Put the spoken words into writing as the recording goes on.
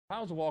I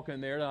was walking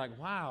there, they're like,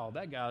 wow,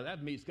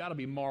 that meat's got to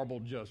be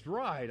marbled just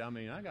right. I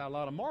mean, I got a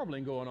lot of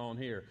marbling going on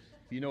here,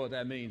 if you know what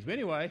that means. But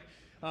anyway,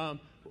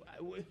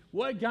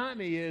 what got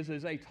me is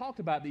they talked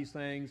about these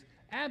things,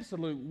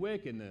 absolute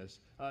wickedness,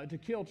 to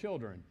kill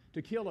children,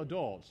 to kill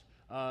adults,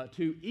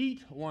 to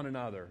eat one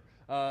another.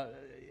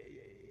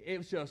 It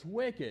was just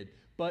wicked.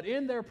 But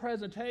in their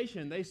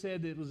presentation, they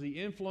said that it was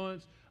the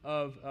influence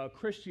of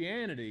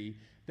Christianity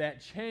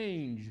that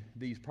changed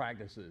these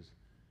practices.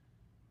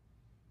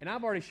 And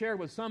I've already shared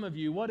with some of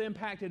you what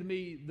impacted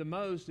me the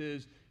most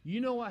is, you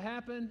know what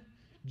happened?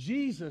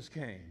 Jesus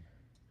came.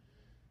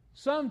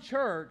 Some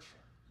church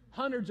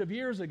hundreds of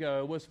years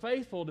ago was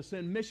faithful to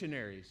send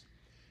missionaries.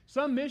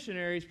 Some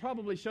missionaries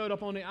probably showed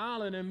up on the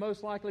island, and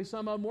most likely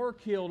some of them were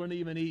killed and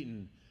even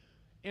eaten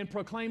in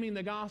proclaiming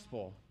the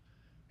gospel.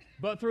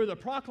 But through the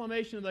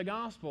proclamation of the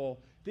gospel,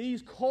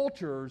 these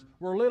cultures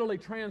were literally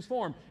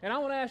transformed. And I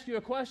want to ask you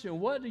a question.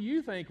 What do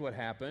you think would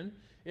happen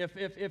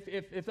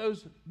if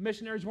those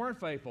missionaries weren't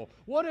faithful?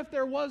 What if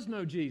there was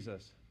no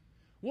Jesus?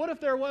 What if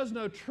there was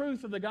no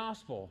truth of the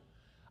gospel?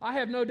 I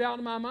have no doubt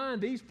in my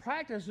mind these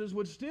practices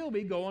would still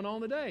be going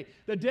on today.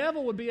 The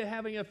devil would be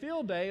having a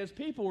field day as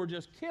people were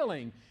just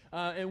killing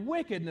and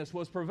wickedness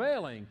was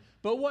prevailing.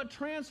 But what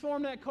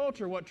transformed that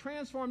culture, what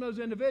transformed those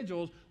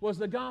individuals was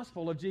the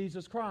gospel of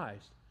Jesus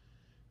Christ.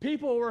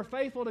 People were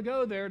faithful to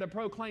go there to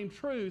proclaim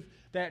truth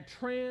that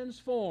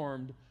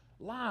transformed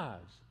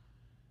lives.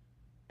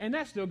 And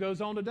that still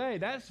goes on today.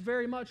 That's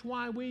very much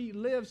why we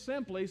live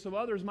simply, so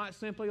others might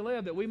simply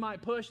live, that we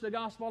might push the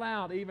gospel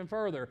out even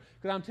further.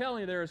 Because I'm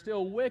telling you, there is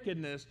still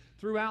wickedness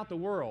throughout the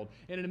world.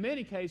 And in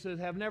many cases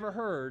have never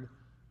heard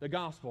the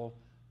gospel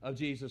of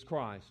Jesus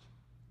Christ.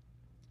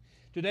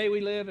 Today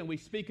we live and we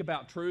speak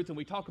about truth, and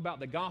we talk about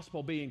the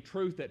gospel being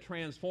truth that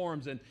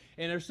transforms, and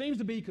there seems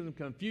to be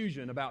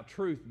confusion about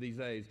truth these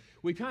days.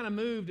 We kind of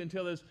moved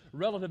into this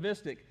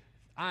relativistic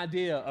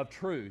idea of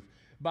truth.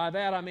 By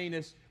that I mean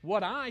it's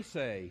what I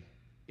say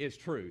is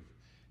truth.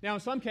 Now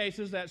in some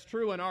cases that's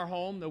true in our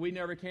home, that we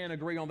never can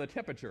agree on the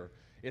temperature.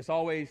 It's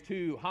always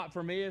too hot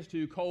for me, it's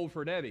too cold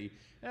for Debbie.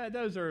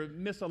 Those are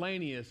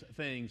miscellaneous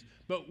things.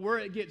 But where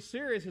it gets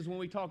serious is when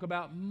we talk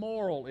about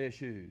moral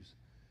issues,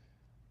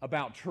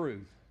 about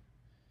truth.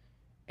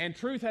 And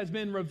truth has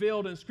been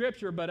revealed in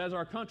Scripture, but as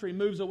our country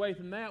moves away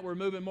from that, we're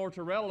moving more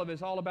to relative.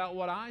 It's all about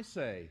what I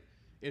say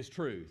is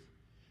truth.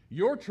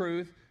 Your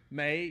truth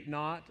may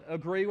not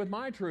agree with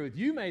my truth.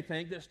 You may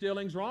think that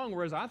stealing's wrong,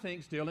 whereas I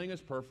think stealing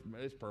is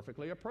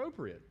perfectly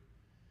appropriate.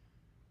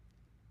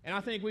 And I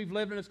think we've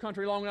lived in this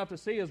country long enough to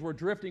see, as we're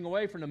drifting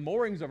away from the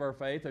moorings of our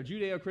faith, of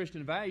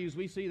Judeo-Christian values,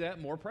 we see that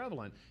more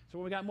prevalent. So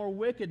we got more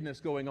wickedness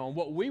going on,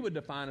 what we would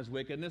define as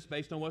wickedness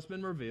based on what's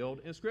been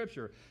revealed in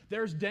Scripture.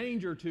 There's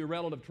danger to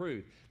relative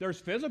truth. There's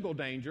physical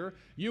danger.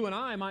 You and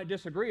I might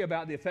disagree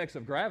about the effects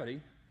of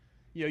gravity.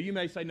 You know, you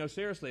may say, no,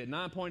 seriously, at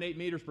 9.8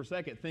 meters per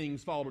second,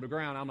 things fall to the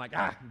ground. I'm like,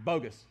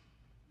 bogus.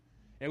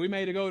 And we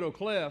may go to a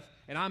cliff,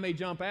 and I may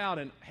jump out,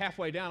 and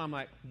halfway down, I'm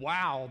like,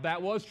 wow,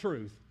 that was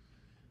truth.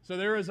 So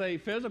there is a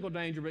physical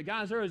danger, but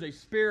guys, there is a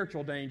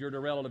spiritual danger to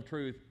relative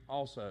truth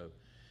also.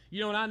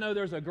 You know, and I know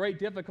there's a great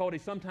difficulty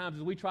sometimes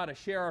as we try to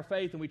share our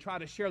faith and we try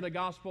to share the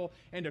gospel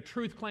and the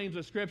truth claims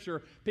of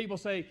Scripture. People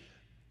say,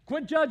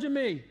 quit judging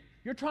me.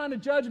 You're trying to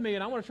judge me,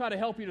 and I want to try to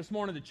help you this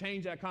morning to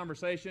change that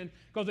conversation,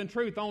 because in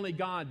truth, only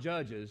God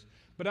judges.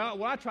 But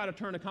what I try to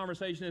turn the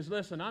conversation is,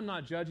 listen, I'm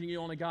not judging you,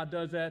 only God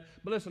does that.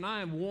 But listen,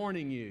 I am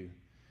warning you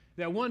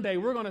that one day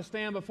we're going to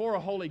stand before a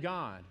holy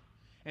God.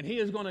 And He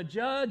is going to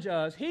judge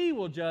us. He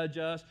will judge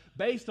us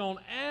based on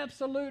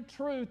absolute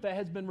truth that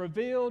has been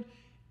revealed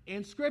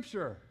in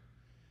Scripture.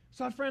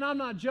 So, friend, I'm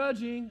not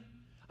judging.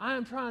 I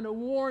am trying to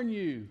warn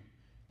you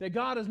that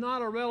God is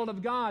not a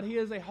relative God. He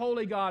is a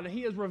holy God, and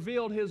He has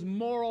revealed His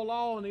moral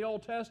law in the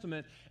Old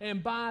Testament,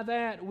 and by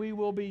that we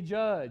will be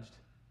judged.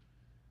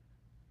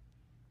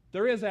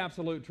 There is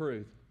absolute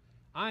truth.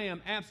 I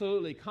am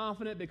absolutely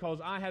confident because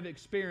I have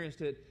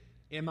experienced it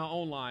in my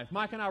own life.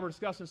 Mike and I were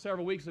discussing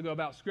several weeks ago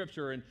about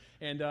Scripture,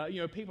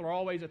 and people are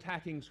always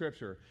attacking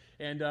Scripture.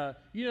 And, I'm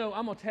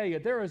going to tell you,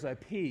 there is a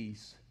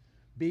peace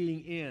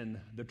being in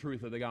the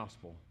truth of the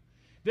gospel.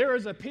 There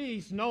is a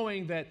peace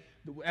knowing that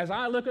as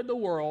I look at the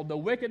world, the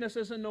wickedness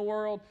that's in the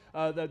world,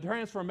 the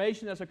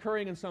transformation that's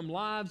occurring in some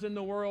lives in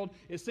the world,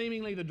 is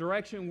seemingly the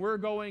direction we're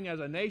going as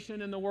a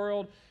nation in the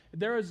world.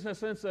 There is a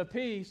sense of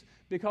peace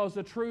because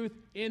the truth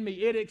in me,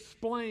 it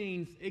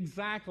explains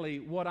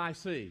exactly what I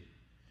see.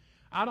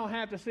 I don't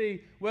have to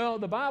see, well,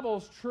 the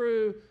Bible's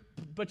true,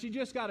 but you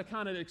just got to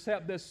kind of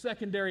accept this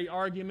secondary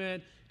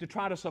argument to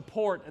try to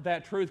support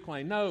that truth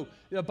claim. No,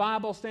 the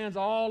Bible stands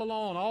all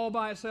alone, all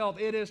by itself.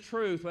 It is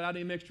truth without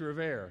any mixture of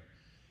error.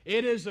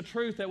 It is the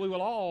truth that we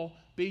will all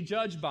be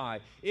judged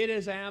by. It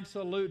is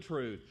absolute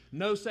truth.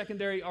 No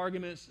secondary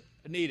arguments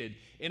needed.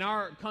 In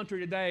our country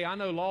today, I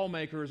know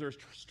lawmakers are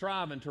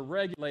striving to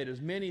regulate as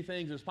many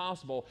things as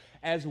possible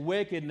as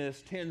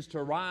wickedness tends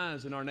to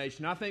rise in our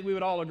nation. I think we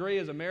would all agree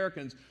as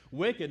Americans,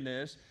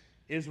 wickedness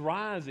is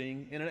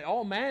rising, and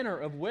all manner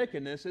of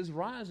wickedness is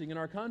rising in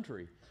our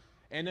country.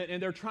 And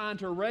they're trying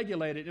to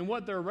regulate it. And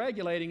what they're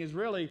regulating is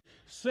really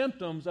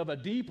symptoms of a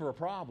deeper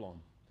problem,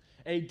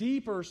 a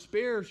deeper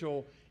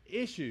spiritual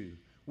issue.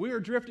 We are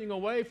drifting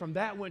away from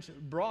that which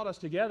brought us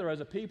together as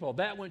a people,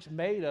 that which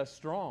made us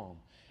strong.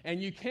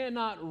 And you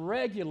cannot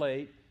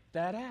regulate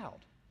that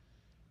out.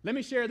 Let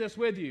me share this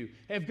with you.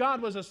 If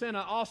God was to send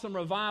an awesome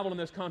revival in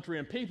this country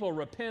and people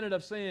repented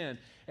of sin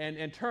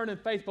and turned in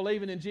faith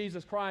believing in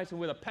Jesus Christ and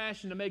with a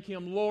passion to make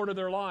Him Lord of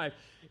their life,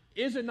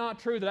 is it not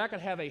true that I could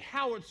have a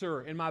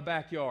howitzer in my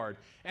backyard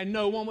and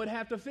no one would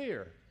have to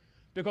fear?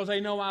 Because they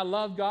know I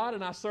love God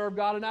and I serve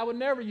God, and I would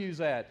never use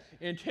that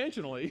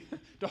intentionally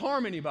to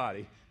harm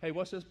anybody. Hey,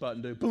 what's this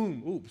button do?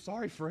 Boom. Ooh,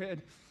 sorry,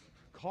 Fred.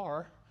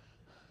 Car.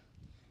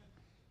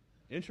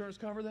 Insurance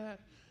cover that?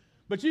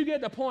 But you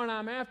get the point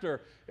I'm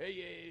after.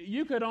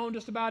 You could own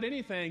just about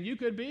anything. You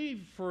could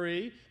be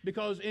free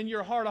because in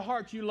your heart of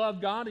hearts you love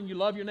God and you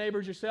love your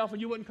neighbors yourself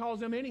and you wouldn't cause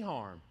them any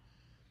harm.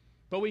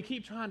 But we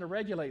keep trying to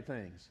regulate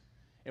things.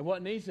 And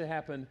what needs to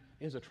happen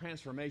is a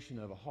transformation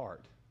of a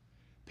heart.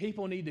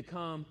 People need to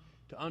come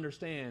to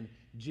understand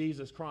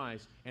Jesus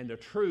Christ and the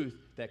truth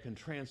that can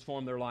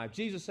transform their life.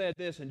 Jesus said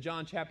this in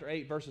John chapter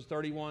 8, verses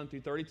 31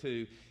 through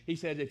 32. He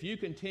said, if you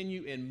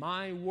continue in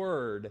my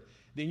word,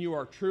 then you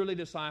are truly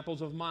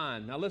disciples of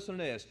mine. Now listen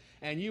to this.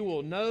 And you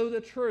will know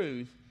the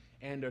truth,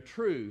 and the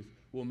truth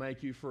will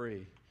make you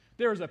free.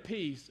 There's a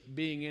peace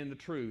being in the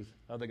truth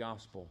of the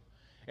gospel.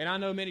 And I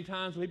know many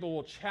times people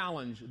will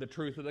challenge the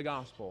truth of the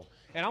gospel.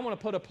 And I want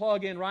to put a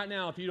plug in right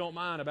now, if you don't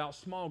mind, about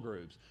small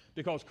groups.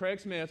 Because Craig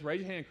Smith,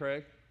 raise your hand,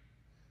 Craig.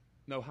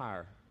 No,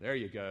 higher. There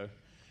you go.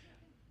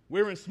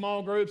 We were in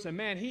small groups, and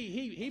man,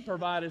 he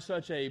provided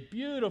such a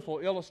beautiful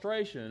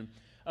illustration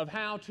of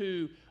how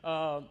to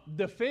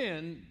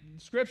defend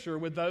Scripture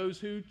with those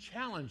who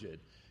challenge it.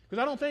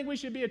 Because I don't think we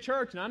should be a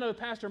church, and I know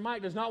Pastor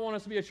Mike does not want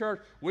us to be a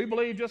church. We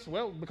believe just,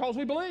 well, because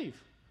we believe.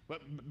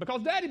 But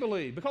because Daddy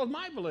believed, because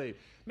Mike believed.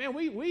 Man,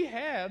 we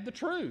have the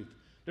truth.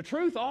 The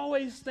truth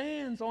always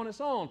stands on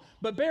its own.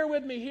 But bear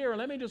with me here, and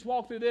let me just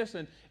walk through this,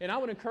 and I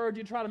would encourage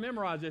you to try to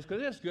memorize this,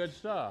 because it's good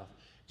stuff.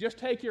 Just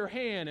take your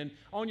hand, and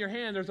on your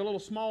hand there's a little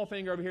small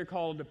finger over here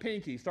called the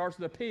pinky, starts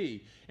with a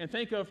P, and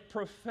think of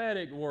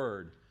prophetic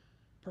word.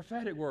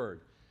 Prophetic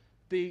word.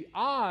 The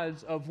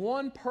odds of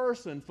one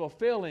person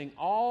fulfilling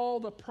all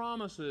the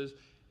promises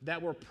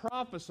that were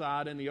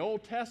prophesied in the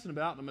Old Testament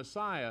about the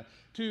Messiah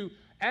to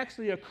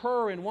actually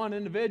occur in one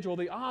individual,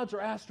 the odds are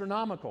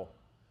astronomical.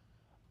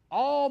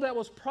 All that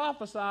was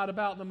prophesied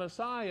about the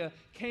Messiah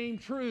came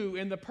true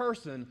in the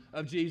person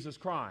of Jesus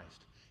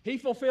Christ. He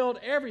fulfilled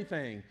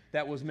everything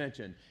that was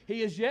mentioned.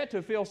 He is yet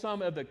to fulfill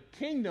some of the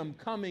kingdom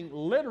coming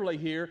literally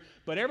here,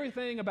 but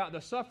everything about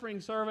the suffering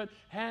servant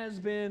has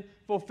been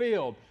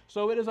fulfilled.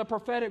 So it is a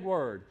prophetic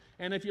word.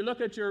 And if you look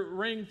at your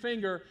ring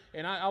finger,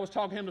 and I was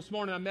talking to him this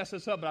morning, I messed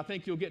this up, but I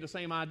think you'll get the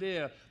same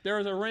idea. There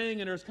is a ring,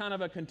 and there's kind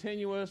of a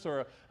continuous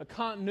or a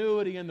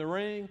continuity in the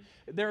ring.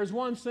 There is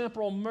one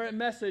simple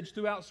message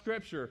throughout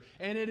Scripture,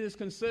 and it is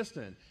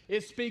consistent.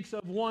 It speaks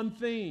of one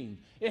theme.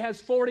 It has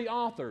 40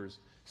 authors.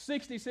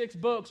 66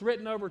 books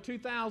written over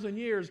 2,000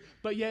 years,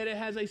 but yet it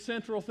has a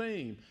central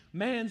theme.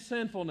 Man's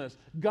sinfulness,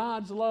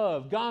 God's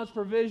love, God's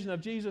provision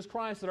of Jesus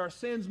Christ that our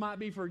sins might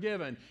be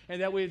forgiven,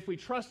 and that if we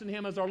trust in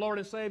Him as our Lord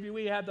and Savior,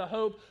 we have the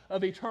hope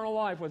of eternal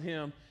life with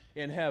Him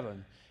in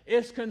heaven.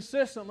 It's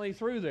consistently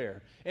through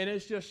there. And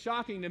it's just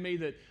shocking to me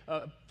that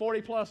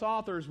 40-plus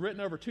authors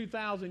written over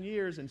 2,000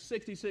 years and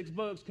 66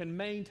 books can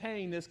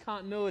maintain this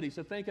continuity.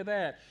 So think of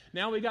that.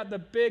 Now we got the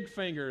big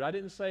finger. I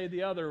didn't say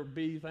the other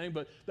B thing,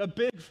 but the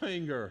big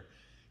finger.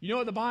 You know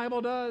what the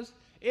Bible does?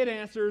 It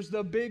answers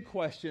the big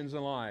questions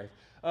in life.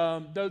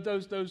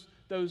 Those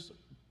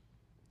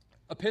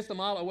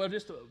epistemology, well,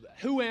 just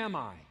who am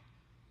I?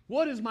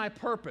 What is my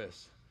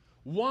purpose?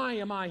 Why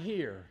am I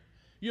here?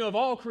 You know, of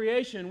all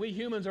creation, we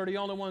humans are the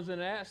only ones that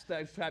ask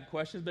that type of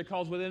questions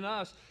because within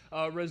us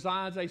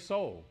resides a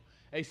soul,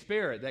 a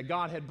spirit that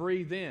God had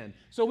breathed in.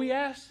 So we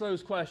ask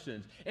those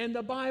questions, and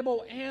the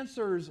Bible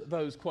answers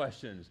those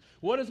questions.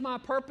 What is my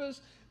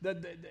purpose?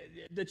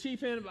 The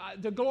chief end,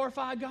 to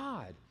glorify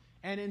God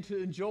and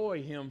to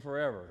enjoy Him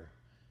forever.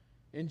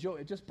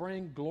 Just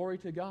bring glory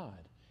to God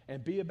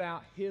and be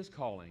about His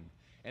calling.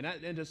 And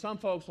to some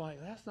folks,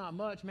 like, that's not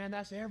much, man.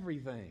 That's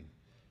everything.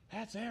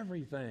 That's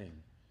everything.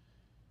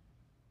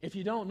 If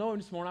you don't know Him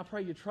this morning, I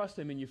pray you trust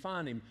Him and you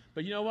find Him.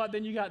 But you know what?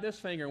 Then you got this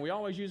finger, and we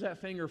always use that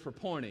finger for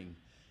pointing.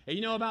 And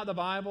you know about the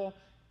Bible?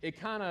 It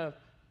kind of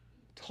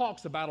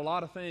talks about a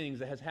lot of things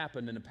that has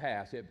happened in the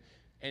past.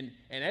 And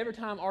every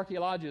time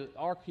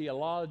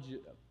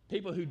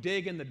people who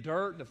dig in the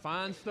dirt to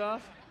find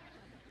stuff,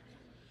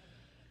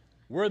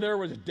 where there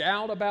was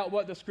doubt about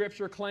what the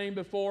Scripture claimed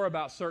before,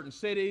 about certain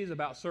cities,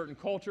 about certain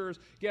cultures,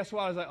 guess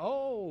what? I was like,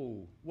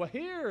 oh, well,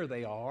 here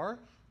they are.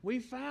 We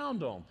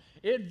found them.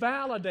 It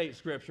validates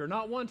Scripture.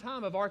 Not one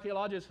time have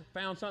archaeologists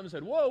found something and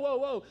said, whoa, whoa,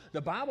 whoa, the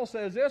Bible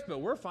says this, but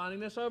we're finding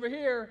this over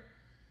here.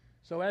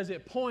 So as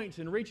it points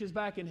and reaches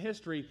back in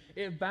history,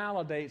 it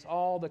validates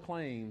all the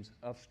claims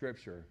of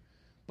Scripture.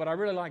 But I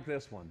really like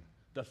this one,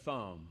 the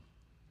thumb.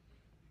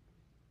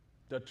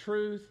 The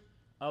truth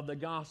of the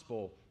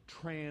gospel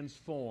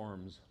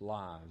transforms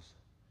lives.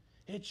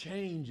 It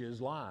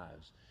changes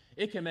lives.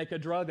 It can make a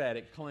drug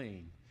addict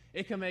clean.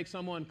 It can make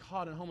someone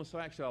caught in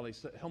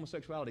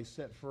homosexuality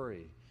set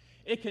free.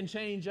 It can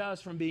change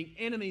us from being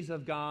enemies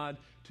of God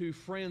to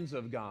friends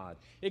of God.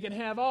 It can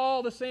have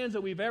all the sins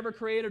that we've ever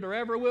created or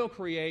ever will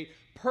create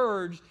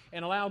purged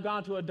and allow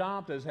God to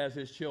adopt us as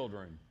His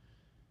children.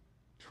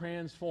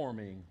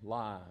 Transforming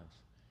lives.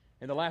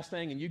 And the last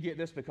thing, and you get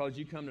this because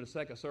you come to the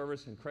second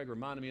service, and Craig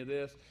reminded me of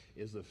this,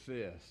 is the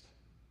fist.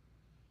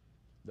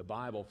 The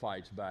Bible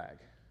fights back.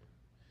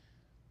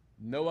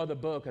 No other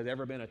book has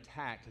ever been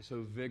attacked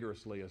so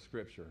vigorously as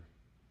Scripture.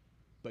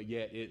 But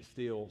yet it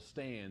still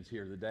stands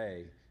here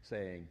today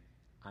saying,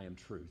 I am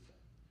truth.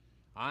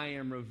 I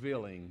am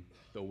revealing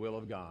the will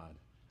of God.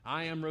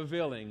 I am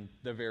revealing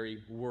the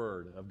very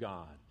Word of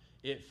God.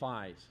 It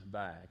fights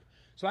back.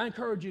 So I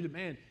encourage you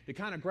to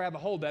kind of grab a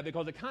hold of that,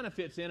 because it kind of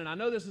fits in. And I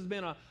know this has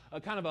been a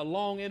kind of a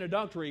long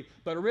introductory,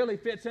 but it really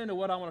fits into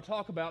what I want to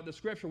talk about, the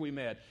Scripture we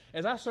met.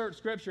 As I search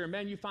Scripture,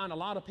 and you find a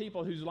lot of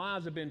people whose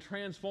lives have been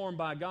transformed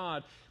by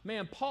God.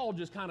 Paul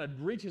just kind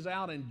of reaches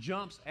out and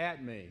jumps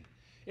at me.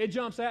 It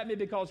jumps at me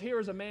because here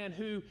is a man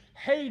who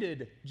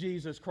hated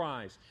Jesus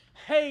Christ,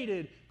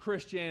 hated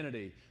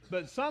Christianity.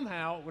 But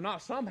somehow, well,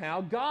 not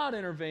somehow, God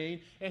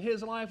intervened, and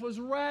his life was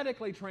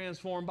radically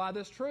transformed by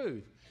this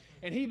truth.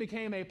 And he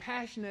became a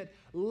passionate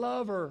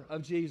lover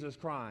of Jesus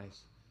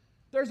Christ.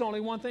 There's only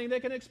one thing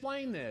that can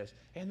explain this,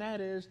 and that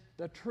is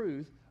the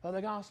truth of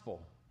the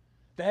gospel.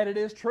 That it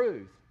is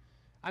truth.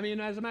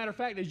 As a matter of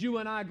fact, as you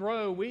and I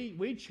grow,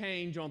 we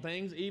change on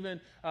things, even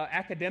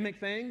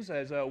academic things,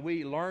 as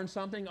we learn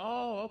something.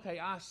 Oh, okay,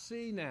 I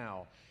see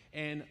now.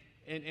 And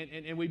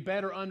we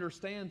better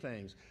understand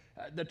things.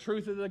 The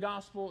truth of the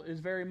gospel is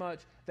very much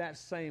that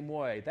same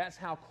way. That's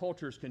how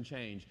cultures can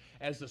change.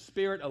 As the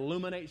Spirit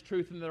illuminates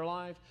truth in their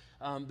life,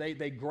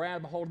 they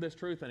grab hold of this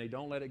truth and they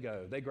don't let it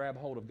go. They grab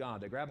hold of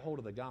God. They grab hold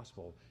of the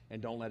gospel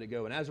and don't let it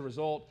go. And as a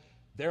result,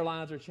 their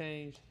lives are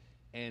changed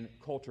and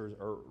cultures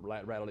are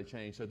radically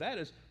changed. So that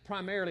is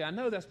primarily, I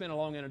know that's been a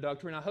long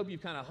introductory, and I hope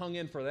you've kind of hung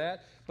in for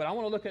that, but I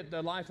want to look at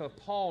the life of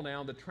Paul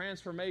now, the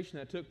transformation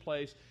that took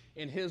place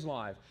in his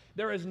life.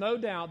 There is no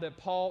doubt that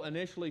Paul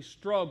initially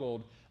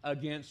struggled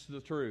against the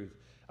truth.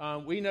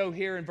 We know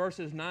here in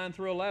verses 9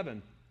 through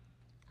 11,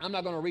 I'm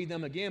not going to read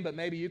them again, but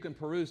maybe you can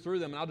peruse through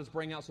them, and I'll just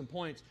bring out some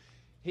points.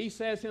 He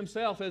says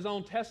himself, his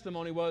own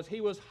testimony was,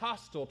 he was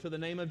hostile to the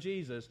name of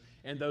Jesus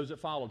and those that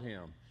followed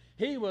him.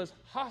 He was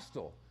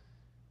hostile.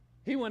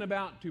 He went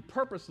about to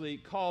purposely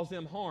cause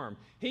them harm.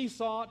 He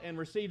sought and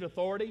received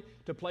authority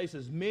to place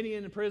as many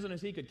in prison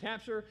as he could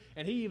capture,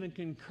 and he even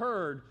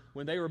concurred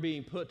when they were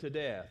being put to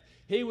death.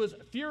 He was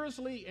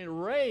furiously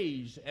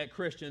enraged at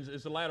Christians,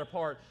 is the latter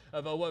part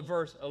of what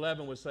verse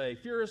 11 would say.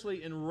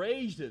 Furiously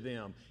enraged at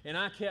them, and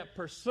I kept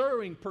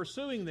pursuing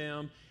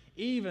them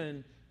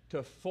even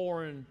to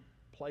foreign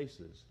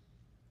places.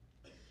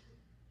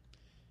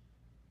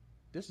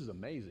 This is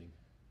amazing.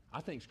 I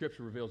think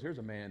Scripture reveals here's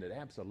a man that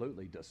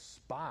absolutely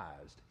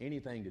despised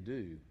anything to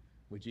do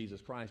with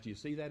Jesus Christ. Do you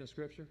see that in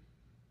Scripture?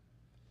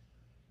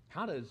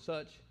 How did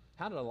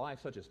a life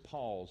such as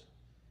Paul's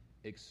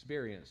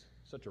experience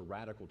such a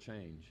radical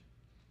change?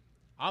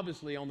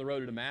 Obviously on the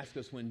road to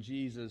Damascus when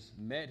Jesus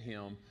met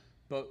him,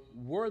 but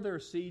were there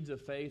seeds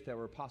of faith that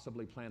were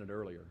possibly planted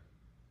earlier?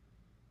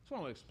 That's what I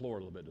want to explore a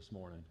little bit this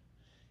morning.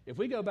 If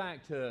we go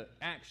back to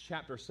Acts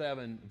chapter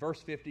 7,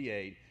 verse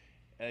 58,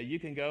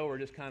 you can go or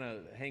just kind of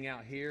hang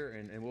out here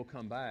and we'll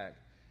come back.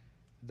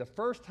 The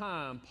first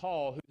time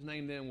Paul, whose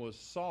name then was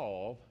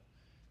Saul,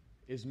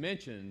 is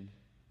mentioned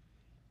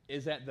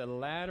is at the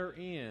latter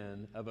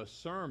end of a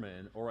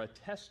sermon or a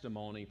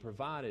testimony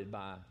provided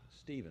by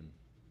Stephen.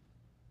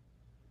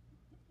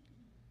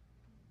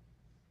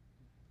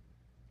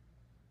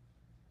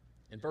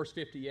 In verse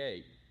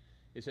 58,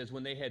 it says,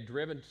 when they had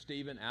driven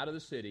Stephen out of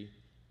the city,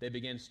 they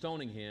began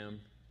stoning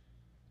him,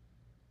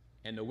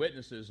 and the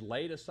witnesses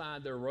laid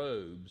aside their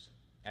robes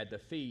at the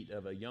feet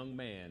of a young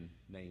man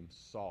named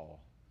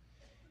Saul.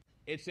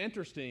 It's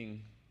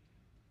interesting,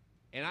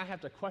 and I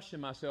have to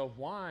question myself,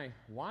 why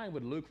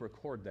would Luke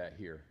record that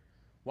here?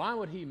 Why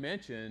would he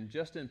mention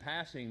just in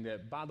passing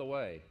that, by the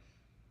way,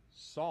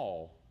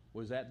 Saul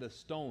was at the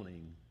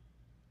stoning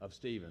of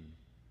Stephen?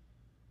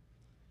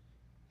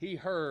 He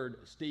heard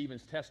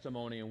Stephen's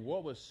testimony, and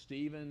what was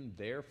Stephen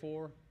there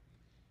for?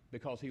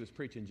 Because he was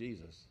preaching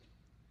Jesus.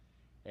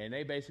 And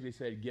they basically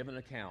said, give an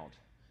account.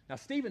 Now,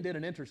 Stephen did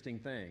an interesting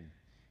thing.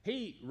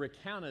 He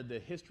recounted the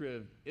history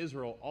of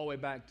Israel all the way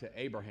back to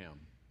Abraham.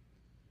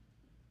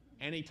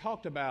 And he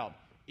talked about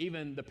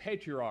even the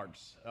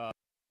patriarchs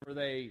where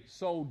they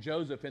sold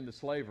Joseph into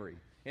slavery.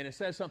 And it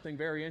says something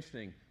very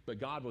interesting, but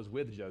God was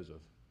with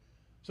Joseph.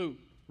 So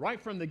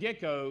right from the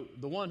get-go,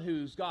 the one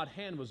whose God's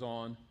hand was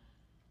on,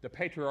 the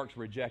patriarchs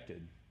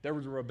rejected. There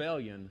was a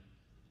rebellion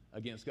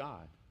against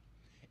God.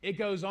 It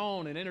goes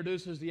on and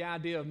introduces the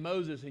idea of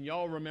Moses, and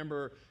y'all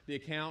remember the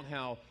account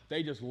how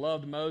they just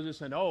loved Moses,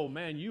 and oh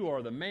man, you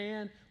are the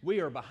man. We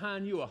are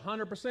behind you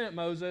 100%,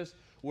 Moses.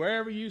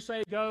 Wherever you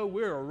say go,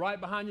 we're right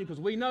behind you because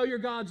we know you're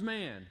God's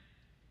man.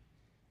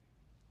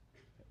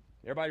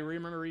 Everybody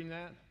remember reading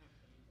that?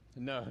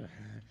 No,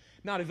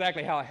 not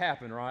exactly how it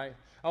happened, right?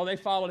 Oh, they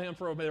followed him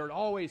for a bit. They were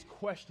always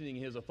questioning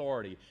his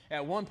authority.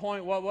 At one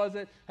point, what was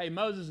it? Hey,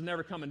 Moses is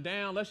never coming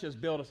down. Let's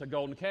just build us a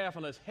golden calf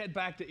and let's head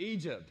back to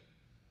Egypt.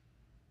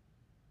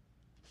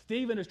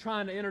 Stephen is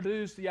trying to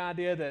introduce the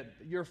idea that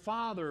your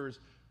fathers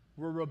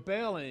were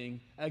rebelling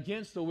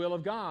against the will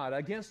of God,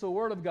 against the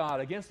Word of God,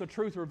 against the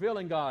truth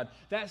revealing God.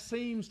 That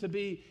seems to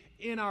be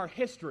in our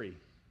history.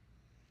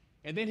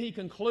 And then he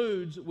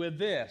concludes with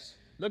this.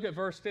 Look at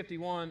verse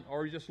 51,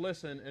 or just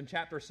listen in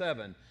chapter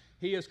 7.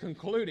 He is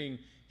concluding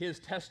his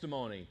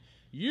testimony.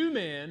 You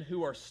men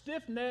who are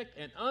stiff-necked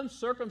and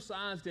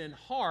uncircumcised in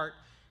heart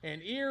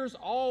and ears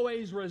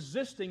always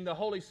resisting the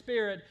Holy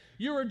Spirit,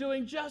 you are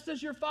doing just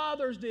as your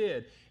fathers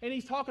did. And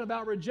he's talking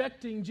about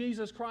rejecting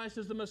Jesus Christ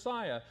as the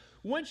Messiah.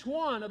 Which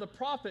one of the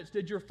prophets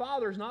did your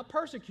fathers not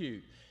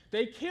persecute?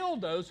 They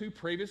killed those who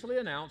previously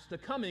announced the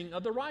coming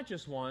of the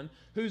righteous one,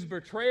 whose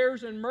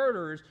betrayers and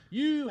murderers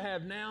you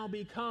have now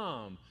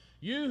become.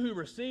 You who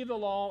received the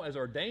law as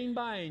ordained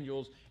by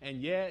angels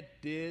and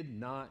yet did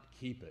not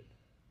keep it.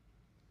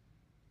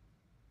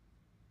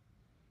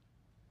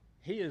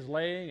 He is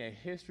laying a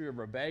history of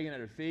rebellion at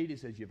her feet. He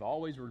says, you've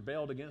always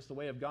rebelled against the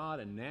way of God,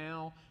 and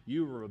now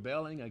you are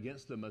rebelling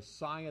against the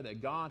Messiah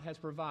that God has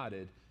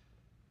provided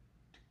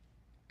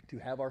to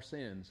have our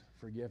sins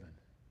forgiven.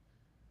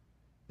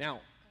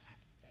 Now,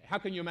 how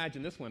can you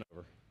imagine this went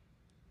over?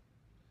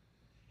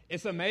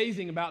 It's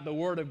amazing about the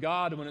Word of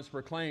God when it's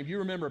proclaimed. You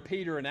remember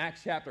Peter in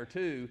Acts chapter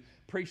 2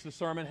 preached the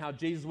sermon how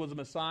Jesus was the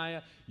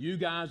Messiah. You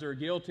guys are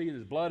guilty and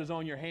his blood is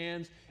on your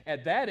hands.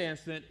 At that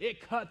instant,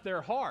 it cut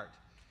their heart.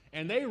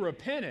 And they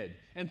repented,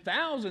 and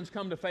thousands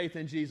come to faith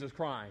in Jesus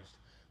Christ.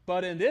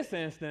 But in this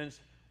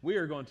instance, we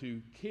are going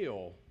to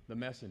kill the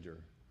messenger.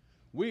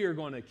 We are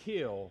going to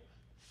kill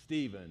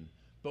Stephen.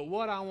 But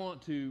what I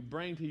want to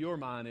bring to your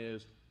mind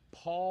is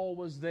Paul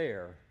was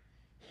there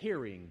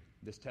hearing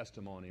this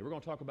testimony. We're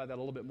going to talk about that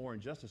a little bit more in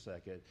just a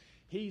second.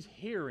 He's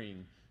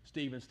hearing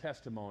Stephen's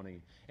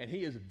testimony, and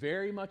he is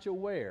very much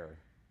aware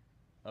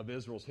of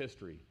Israel's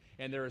history.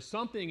 And there is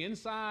something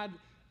inside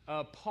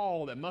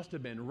Paul that must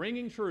have been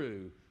ringing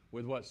true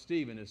with what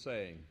Stephen is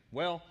saying.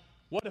 Well,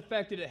 what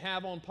effect did it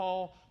have on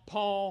Paul?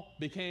 Paul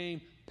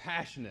became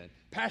passionate.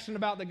 Passionate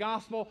about the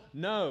gospel?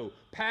 No.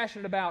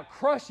 Passionate about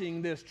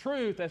crushing this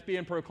truth that's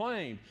being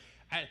proclaimed.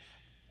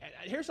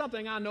 Here's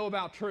something I know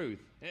about truth,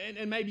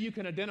 and maybe you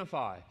can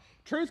identify.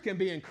 Truth can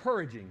be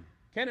encouraging,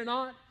 can it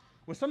not?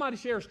 When somebody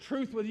shares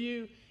truth with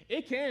you,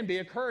 it can be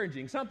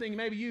encouraging. Something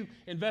maybe you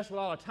invest a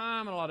lot of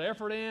time and a lot of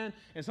effort in,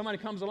 and somebody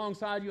comes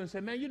alongside you and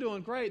says, man, you're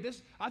doing great.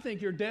 I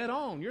think you're dead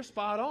on. You're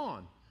spot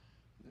on.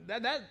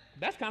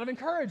 That's kind of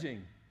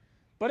encouraging.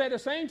 But at the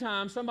same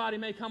time, somebody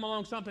may come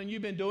along something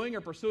you've been doing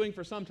or pursuing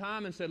for some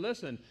time and said,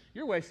 listen,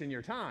 you're wasting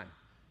your time.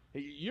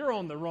 You're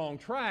on the wrong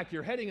track.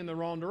 You're heading in the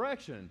wrong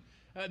direction.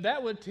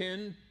 That would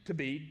tend to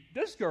be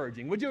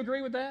discouraging. Would you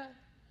agree with that?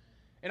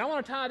 And I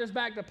want to tie this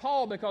back to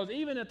Paul, because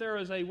even if there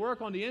is a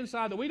work on the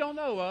inside that we don't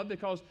know of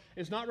because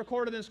it's not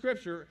recorded in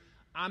Scripture,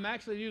 I'm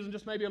actually using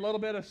just maybe a little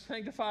bit of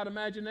sanctified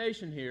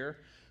imagination here.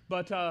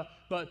 But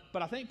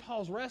I think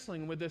Paul's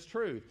wrestling with this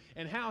truth,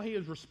 and how he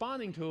is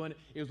responding to it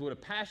is with a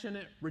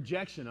passionate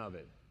rejection of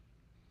it.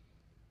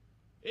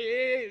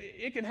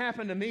 It can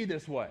happen to me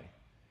this way.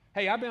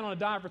 Hey, I've been on a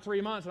diet for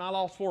 3 months and I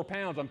lost 4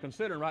 pounds. I'm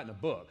considering writing a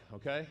book,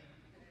 okay?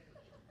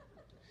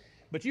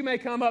 But you may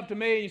come up to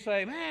me and you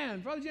say,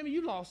 man, Brother Jimmy,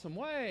 you lost some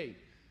weight.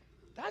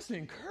 That's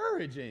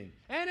encouraging.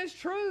 And it's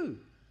true.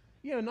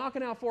 You know,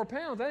 knocking out 4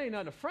 pounds, that ain't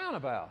nothing to frown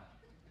about.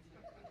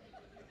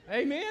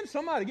 Amen?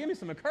 Somebody give me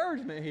some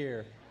encouragement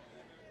here.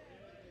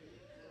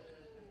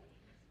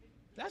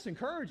 That's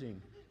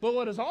encouraging. But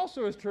what is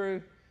also is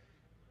true,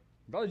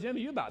 Brother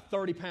Jimmy, you're about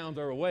 30 pounds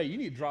overweight. You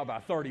need to drop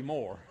about 30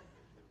 more.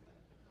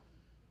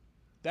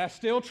 That's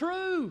still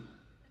true.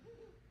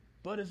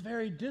 But it's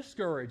very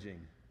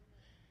discouraging.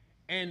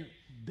 And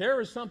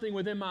there is something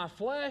within my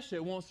flesh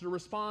that wants to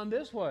respond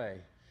this way.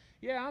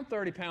 Yeah, I'm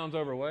 30 pounds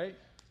overweight,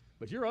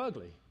 but you're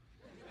ugly.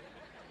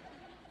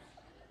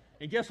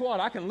 And guess what?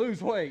 I can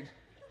lose weight.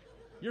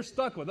 You're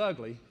stuck with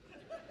ugly.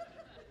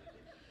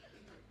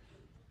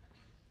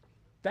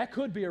 That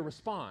could be a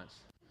response,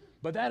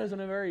 but that isn't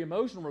a very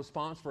emotional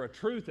response for a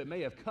truth that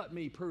may have cut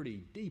me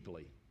pretty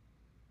deeply,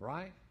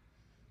 right?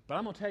 But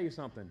I'm going to tell you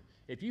something.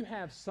 If you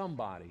have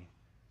somebody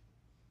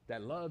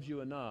that loves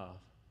you enough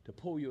to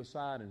pull you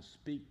aside and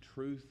speak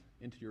truth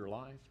into your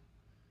life,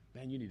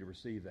 man, you need to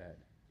receive that,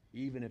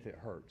 even if it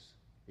hurts,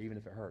 even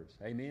if it hurts.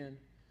 Amen?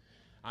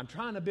 I'm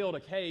trying to build a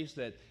case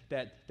that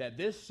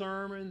this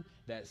sermon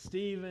that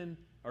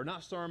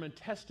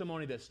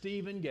testimony that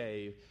Stephen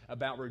gave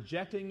about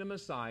rejecting the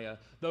Messiah,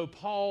 though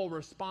Paul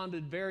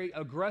responded very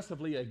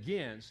aggressively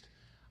against,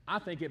 I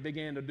think it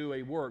began to do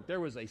a work.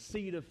 There was a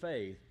seed of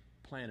faith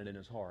planted in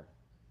his heart.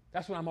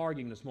 That's what I'm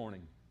arguing this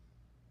morning.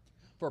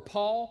 For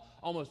Paul,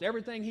 almost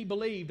everything he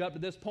believed up to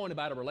this point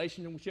about a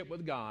relationship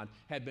with God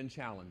had been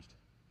challenged.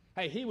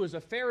 Hey, he was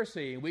a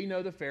Pharisee, and we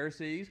know the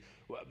Pharisees,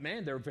 well,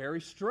 man, they're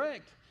very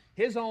strict.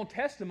 His own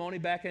testimony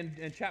back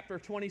in chapter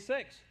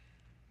 26.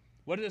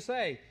 What did it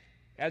say?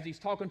 As he's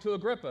talking to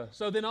Agrippa.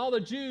 So then all the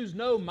Jews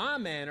know my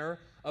manner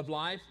of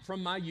life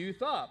from my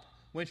youth up,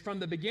 which from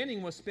the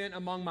beginning was spent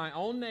among my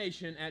own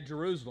nation at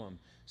Jerusalem.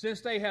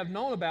 Since they have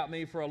known about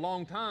me for a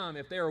long time,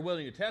 if they are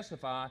willing to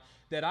testify,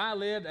 that I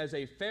lived as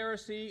a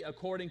Pharisee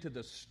according to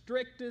the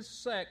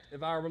strictest sect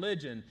of our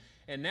religion,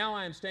 and now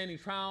I am standing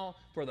trial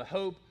for the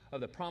hope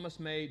of the promise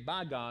made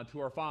by God to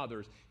our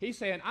fathers. He's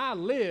saying, I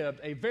lived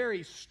a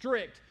very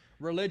strict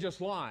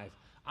religious life.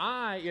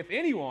 If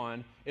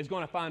anyone is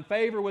going to find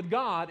favor with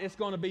God, it's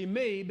going to be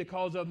me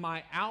because of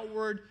my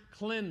outward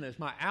cleanness,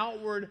 my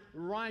outward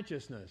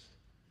righteousness.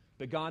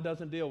 But God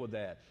doesn't deal with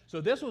that.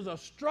 So this was a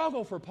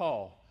struggle for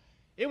Paul.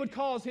 It would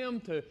cause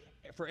him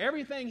for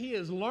everything he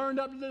has learned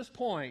up to this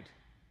point,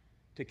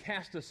 to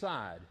cast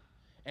aside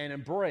and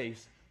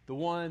embrace the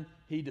one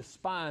he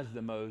despised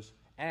the most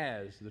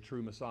as the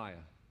true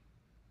Messiah.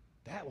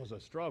 That was a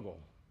struggle.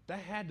 That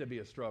had to be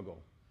a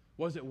struggle.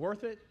 Was it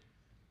worth it?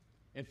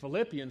 In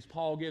Philippians,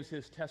 Paul gives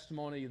his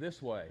testimony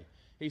this way.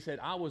 He said,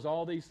 I was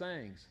all these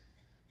things.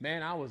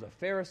 Man, I was a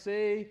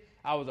Pharisee.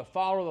 I was a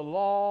follower of the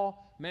law.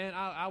 Man,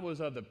 I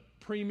was of the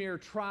premier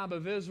tribe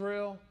of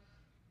Israel.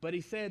 But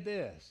he said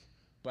this,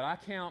 but I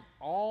count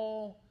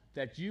all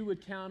that you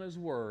would count as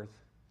worth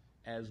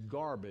as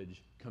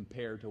garbage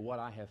compared to what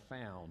I have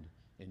found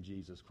in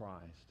Jesus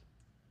Christ.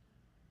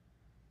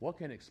 What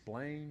can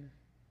explain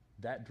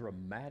that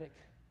dramatic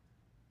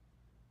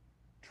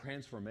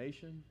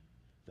transformation?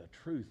 The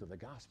truth of the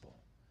gospel.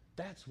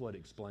 That's what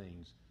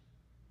explains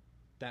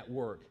that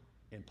work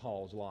in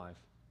Paul's life.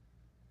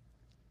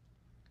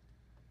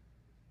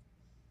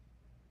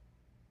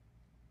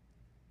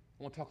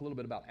 I want to talk a little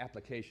bit about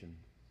application.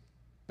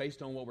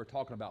 Based on what we're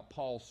talking about,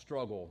 Paul's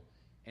struggle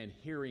and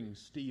hearing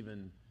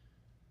Stephen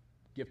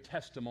give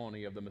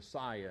testimony of the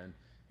Messiah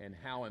and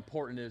how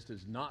important it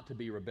is not to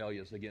be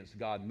rebellious against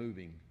God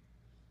moving.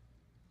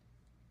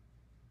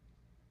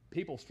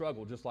 People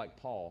struggle just like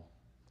Paul.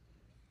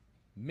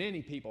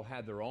 Many people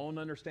have their own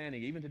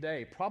understanding, even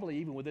today, probably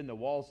even within the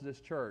walls of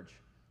this church,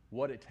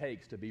 what it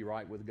takes to be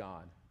right with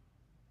God.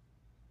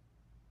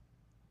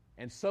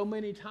 And so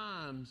many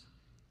times,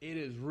 it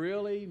is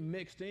really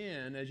mixed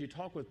in as you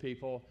talk with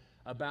people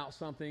about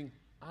something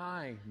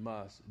I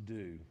must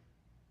do.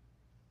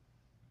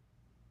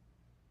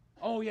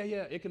 Oh, yeah,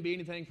 it can be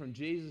anything from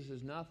Jesus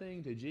is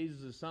nothing to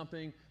Jesus is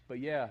something, but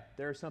yeah,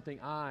 there's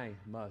something I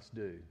must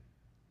do.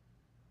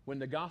 When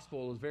the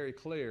gospel is very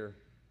clear,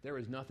 there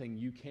is nothing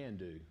you can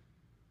do.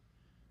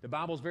 The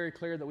Bible is very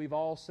clear that we've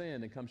all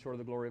sinned and come short of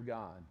the glory of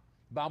God.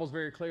 The Bible is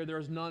very clear there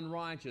is none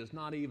righteous,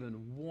 not even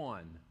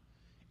one.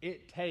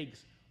 It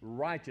takes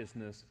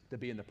righteousness to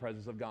be in the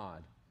presence of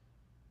God.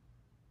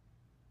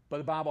 But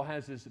the Bible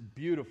has this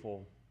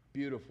beautiful,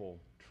 beautiful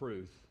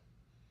truth.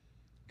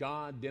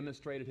 God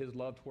demonstrated his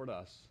love toward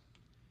us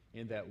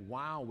in that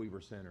while we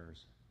were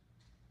sinners,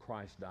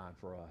 Christ died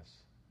for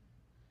us.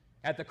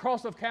 At the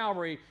cross of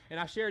Calvary, and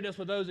I shared this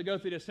with those that go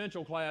through the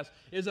essential class,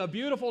 is a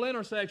beautiful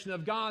intersection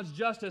of God's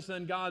justice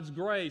and God's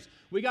grace.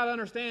 We got to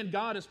understand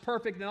God is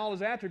perfect in all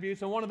his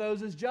attributes, and one of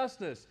those is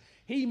justice.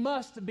 He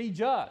must be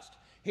just.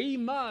 He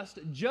must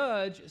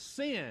judge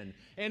sin.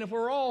 And if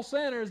we're all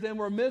sinners, then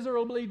we're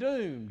miserably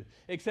doomed,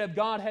 except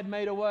God had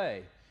made a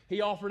way.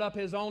 He offered up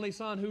his only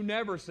Son who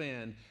never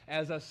sinned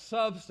as a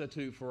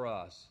substitute for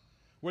us,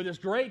 where this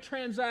great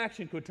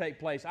transaction could take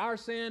place. Our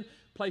sin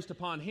placed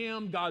upon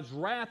him. God's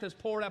wrath is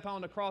poured up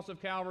on the cross of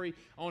Calvary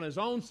on his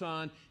own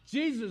Son.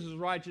 Jesus'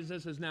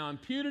 righteousness is now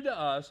imputed to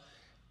us,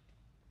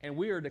 and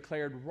we are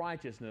declared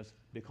righteousness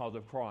because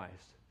of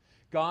Christ.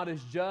 God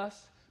is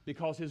just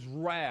because his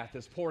wrath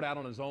is poured out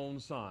on his own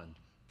Son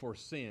for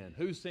sin.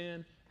 Whose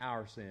sin?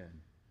 Our sin.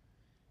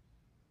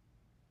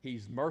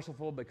 He's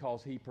merciful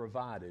because he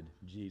provided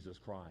Jesus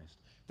Christ.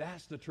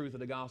 That's the truth of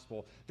the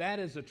gospel. That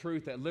is the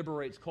truth that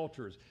liberates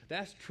cultures.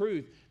 That's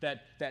truth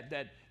that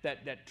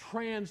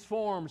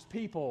transforms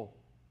people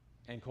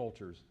and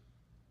cultures.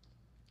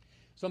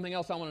 Something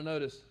else I want to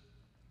notice,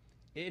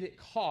 it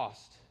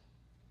cost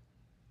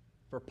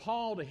for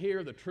Paul to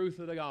hear the truth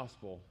of the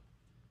gospel.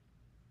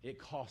 It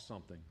cost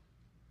something.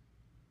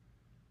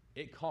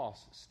 It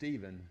cost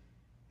Stephen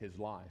his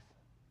life.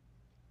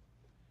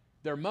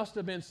 There must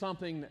have been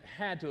something that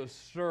had to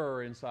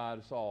stir inside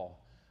of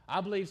Saul.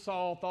 I believe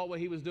Saul thought what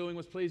he was doing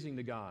was pleasing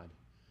to God.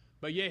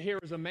 But yet here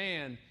is a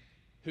man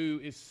who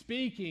is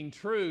speaking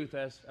truth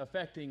as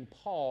affecting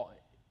Paul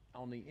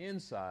on the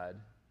inside.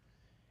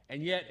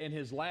 And yet in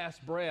his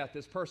last breath,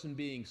 this person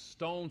being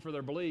stoned for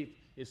their belief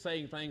is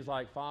saying things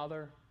like,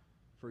 Father,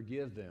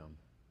 forgive them.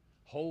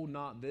 Hold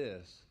not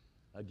this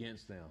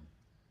against them.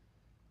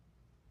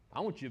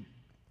 I want you to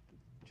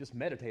just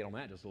meditate on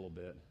that just a little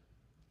bit.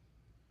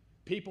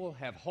 People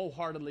have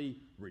wholeheartedly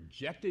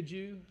rejected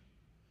you,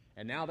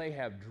 and now they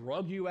have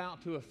drugged you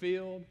out to a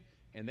field,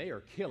 and they are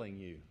killing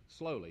you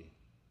slowly.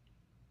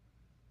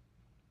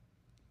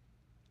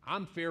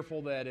 I'm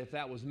fearful that if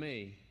that was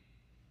me,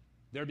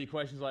 there'd be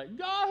questions like,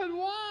 God,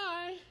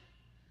 why?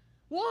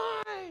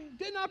 Why?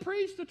 Didn't I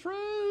preach the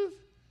truth?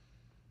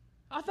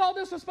 I thought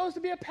this was supposed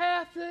to be a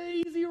path to the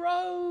easy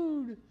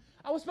road.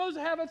 I was supposed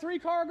to have a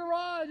 3-car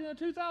garage and a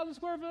 2,000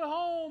 square foot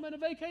home and a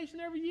vacation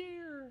every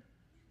year.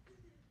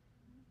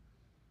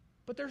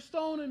 But they're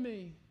stoning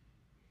me.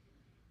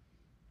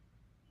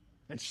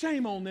 And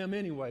shame on them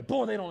anyway.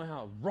 Boy, they don't know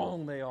how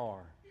wrong they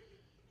are.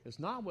 It's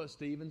not what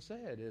Stephen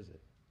said, is it?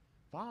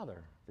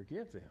 Father,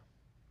 forgive them.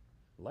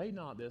 Lay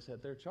not this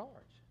at their charge.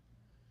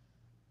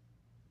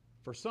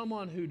 For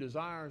someone who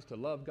desires to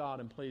love God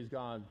and please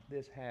God,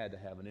 this had to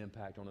have an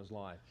impact on his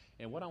life.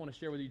 And what I want to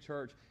share with you,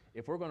 church,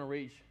 if we're going to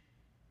reach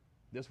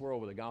this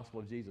world with the gospel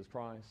of Jesus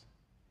Christ,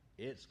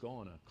 it's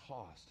going to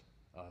cost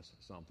us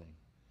something.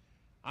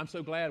 I'm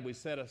so glad we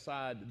set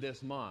aside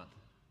this month,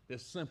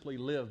 this Simply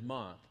Live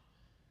month,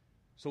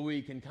 so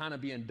we can kind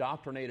of be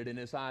indoctrinated in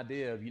this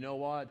idea of, you know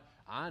what,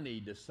 I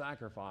need to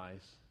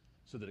sacrifice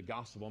so that the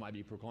gospel might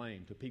be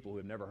proclaimed to people who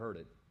have never heard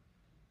it.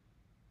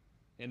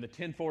 In the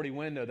 1040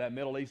 window, that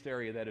Middle East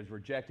area that is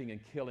rejecting and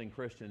killing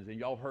Christians, and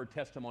y'all heard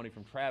testimony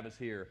from Travis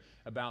here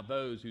about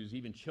those whose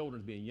even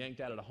children's being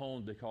yanked out of the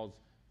homes because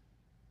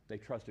they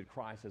trusted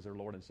Christ as their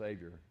Lord and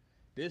Savior.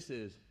 This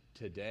is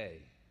today.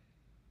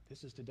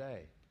 This is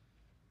today.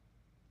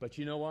 But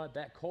you know what?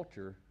 That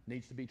culture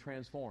needs to be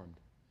transformed.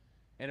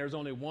 And there's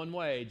only one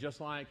way,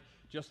 just like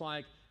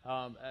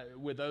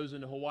with those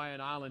in the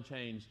Hawaiian island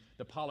chains,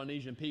 the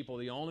Polynesian people,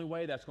 the only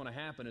way that's going to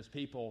happen is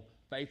people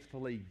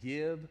faithfully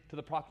give to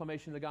the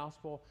proclamation of the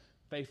gospel,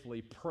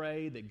 faithfully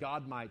pray that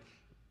God might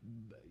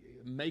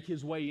make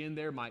his way in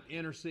there, might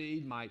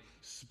intercede, might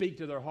speak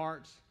to their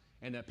hearts,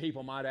 and that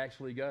people might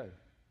actually go.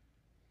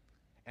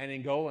 And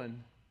in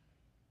going,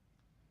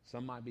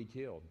 some might be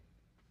killed.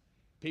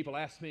 People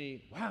ask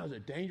me, wow, is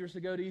it dangerous to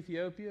go to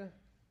Ethiopia?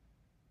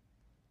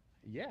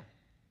 Yeah.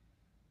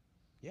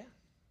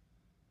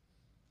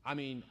 I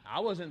mean,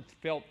 I wasn't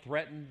felt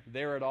threatened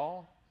there at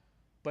all,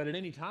 but at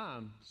any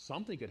time,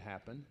 something could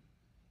happen.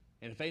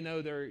 And if they know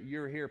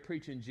you're here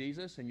preaching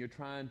Jesus and you're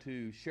trying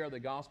to share the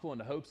gospel in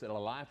the hopes that a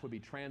life would be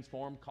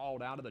transformed,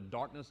 called out of the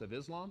darkness of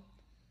Islam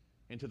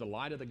into the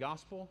light of the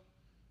gospel,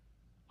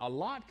 a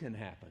lot can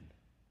happen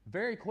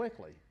very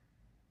quickly.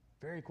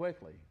 Very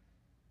quickly.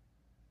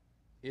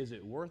 Is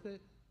it worth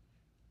it?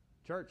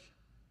 Church,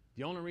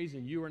 the only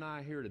reason you and I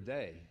are here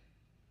today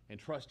and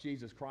trust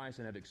Jesus Christ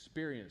and have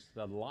experienced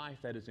the life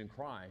that is in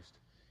Christ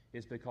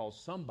is because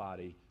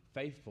somebody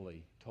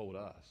faithfully told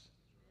us.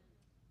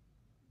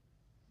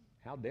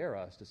 How dare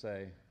us to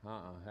say,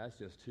 that's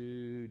just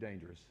too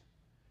dangerous.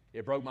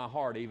 It broke my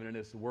heart even in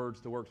this Words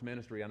to Works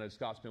ministry. I know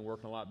Scott's been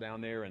working a lot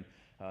down there, and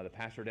the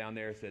pastor down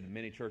there said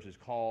many churches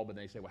call, but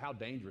they say, well, how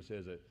dangerous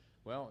is it?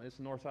 Well, it's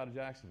the north side of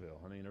Jacksonville.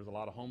 I mean, there's a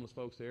lot of homeless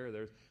folks there.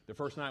 The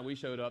first night we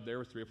showed up, there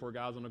was 3 or 4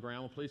 guys on the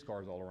ground with police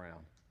cars all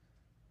around.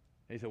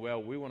 And he said,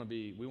 well, we want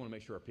to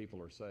make sure our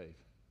people are safe.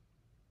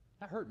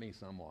 That hurt me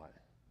somewhat.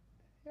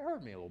 It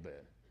hurt me a little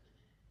bit.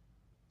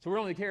 So we're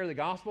only carrying the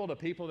gospel to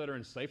people that are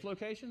in safe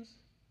locations?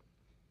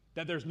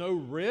 That there's no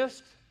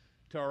risk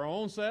to our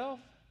own self?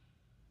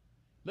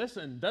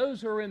 Listen, those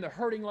who are in the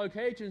hurting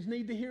locations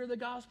need to hear the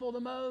gospel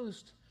the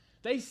most.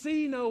 They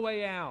see no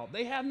way out.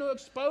 They have no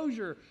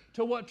exposure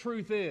to what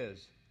truth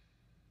is.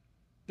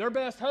 Their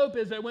best hope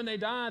is that when they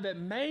die, that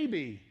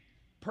maybe,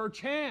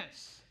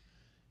 perchance,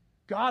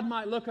 God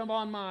might look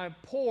upon my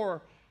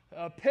poor,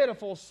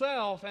 pitiful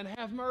self and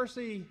have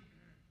mercy.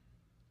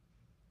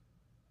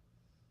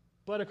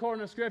 But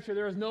according to Scripture,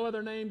 there is no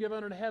other name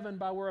given under heaven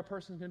by where a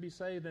person can be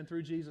saved than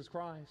through Jesus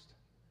Christ.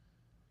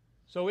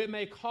 So it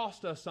may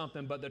cost us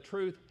something, but the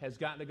truth has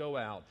got to go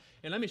out.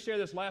 And let me share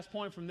this last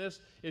point from this,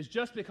 is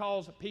just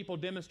because people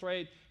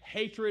demonstrate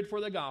hatred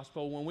for the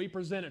gospel when we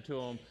present it to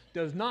them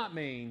does not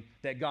mean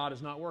that God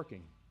is not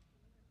working.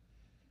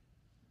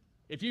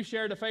 If you've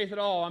shared the faith at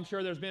all, I'm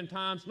sure there's been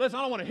times, listen,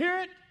 I don't want to hear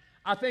it.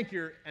 I think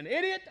you're an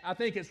idiot. I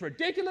think it's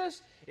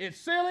ridiculous. It's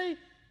silly.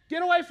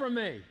 Get away from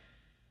me.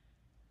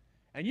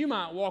 And you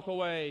might walk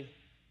away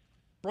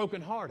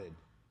brokenhearted.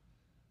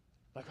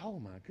 Like, oh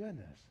my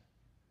goodness.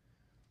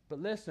 But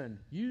listen,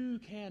 you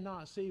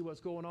cannot see what's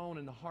going on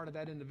in the heart of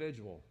that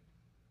individual.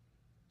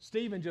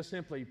 Stephen just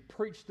simply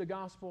preached the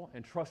gospel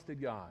and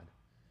trusted God.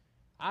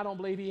 I don't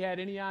believe he had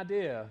any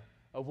idea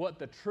of what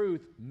the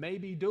truth may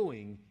be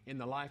doing in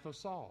the life of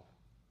Saul.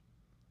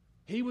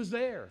 He was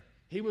there.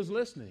 He was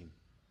listening.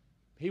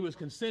 He was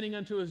consenting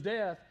unto his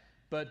death.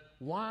 But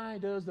why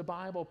does the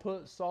Bible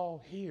put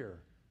Saul here?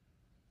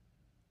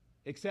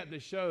 Except to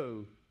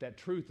show that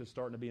truth is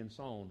starting to be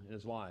sown in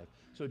his life.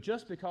 So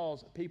just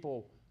because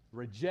people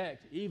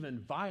reject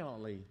even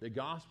violently the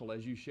gospel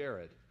as you share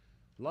it,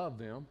 love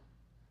them,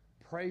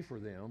 pray for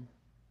them,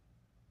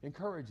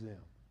 encourage them.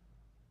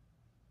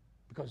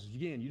 Because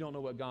again, you don't know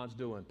what God's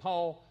doing.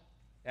 Paul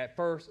at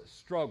first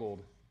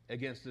struggled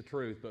against the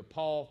truth, but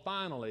Paul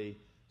finally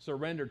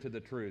surrendered to the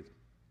truth.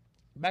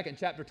 Back in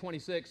chapter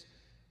 26,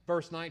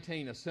 verse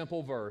 19, a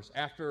simple verse.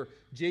 After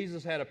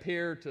Jesus had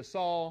appeared to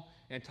Saul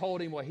and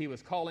told him what he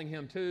was calling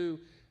him to,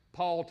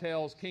 Paul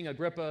tells King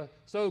Agrippa,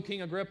 so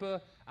King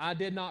Agrippa, I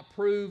did not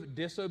prove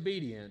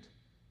disobedient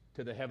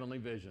to the heavenly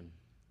vision.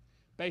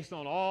 based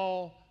on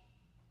all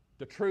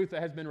the truth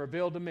that has been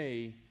revealed to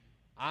me,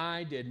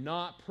 I did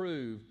not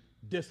prove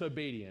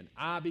disobedient.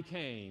 I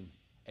became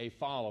a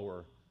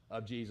follower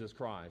of Jesus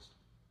Christ.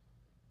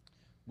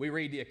 We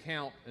read the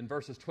account in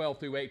verses 12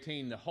 through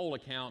 18, the whole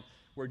account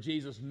where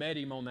Jesus met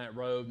him on that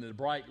road and the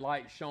bright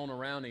light shone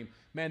around him.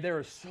 Man, there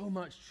is so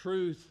much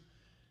truth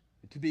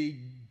to be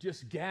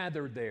just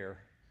gathered there.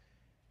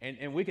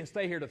 And we can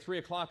stay here to 3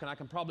 o'clock and I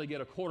can probably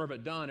get a quarter of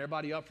it done.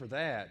 Everybody up for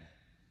that?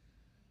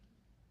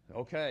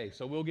 Okay,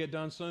 so we'll get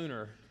done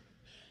sooner.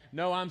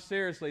 No, I'm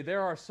seriously,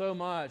 there are so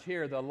much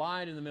here, the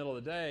light in the middle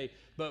of the day,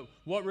 but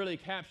what really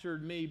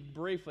captured me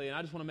briefly, and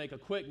I just want to make a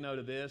quick note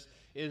of this,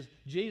 is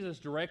Jesus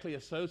directly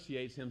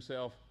associates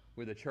himself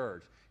with the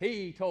church.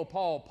 He told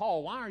Paul,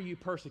 Paul, why are you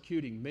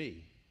persecuting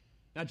me?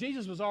 Now,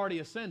 Jesus was already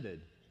ascended,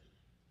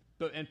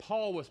 and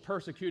Paul was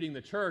persecuting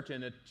the church,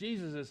 and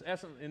Jesus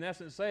is in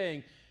essence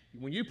saying,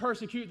 when you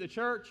persecute the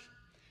church,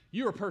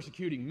 you are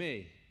persecuting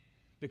me,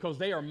 because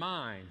they are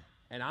mine,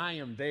 and I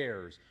am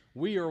theirs.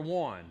 We are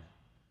one.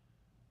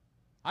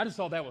 I just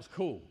thought that was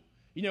cool.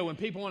 You know, when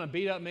people want to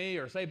beat up me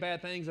or say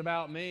bad things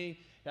about me,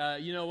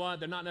 you know what?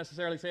 They're not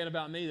necessarily saying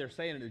about me. They're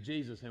saying it to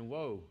Jesus. And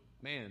whoa,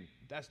 man,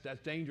 that's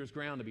dangerous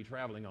ground to be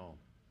traveling on.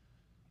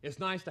 It's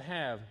nice to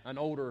have an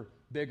older,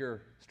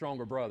 bigger,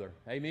 stronger brother.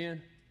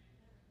 Amen?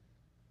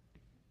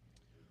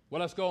 Well,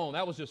 let's go on.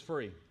 That was just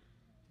free.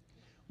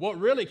 What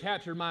really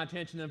captured my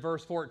attention in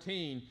verse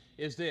 14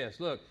 is this.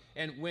 Look,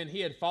 and when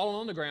he had fallen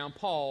on the ground,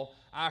 Paul,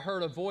 I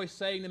heard a voice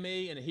saying to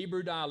me in a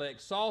Hebrew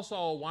dialect, Saul,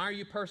 Saul, why are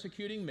you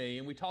persecuting me?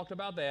 And we talked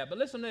about that. But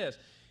listen to this.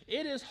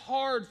 It is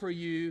hard for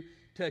you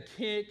to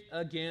kick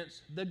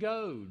against the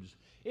goads.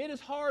 It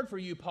is hard for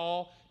you,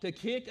 Paul, to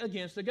kick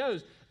against the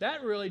goads.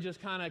 That really just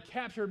kind of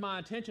captured my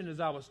attention as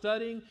I was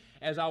studying,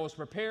 as I was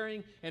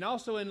preparing, and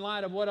also in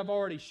light of what I've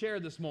already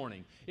shared this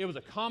morning. It was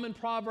a common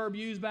proverb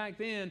used back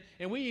then,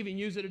 and we even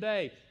use it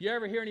today. You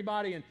ever hear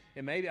anybody,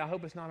 and maybe, I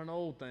hope it's not an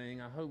old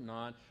thing, I hope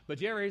not, but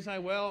you ever hear say,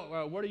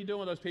 well, what are you doing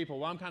with those people?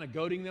 Well, I'm kind of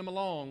goading them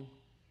along.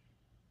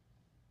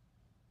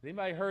 Has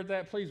anybody heard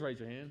that? Please raise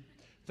your hand.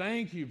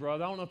 Thank you,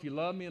 brother. I don't know if you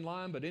love me in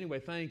line, but anyway,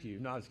 thank you.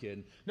 No, just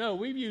kidding. No,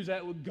 we've used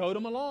that. We goad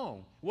them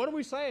along. What are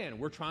we saying?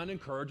 We're trying to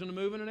encourage them to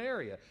move in an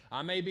area.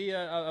 I may be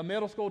a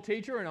middle school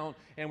teacher,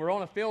 and we're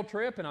on a field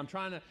trip, and I'm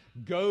trying to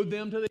goad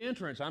them to the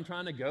entrance. I'm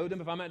trying to goad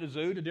them, if I'm at the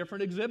zoo, to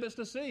different exhibits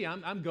to see.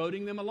 I'm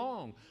goading them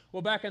along.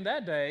 Well, back in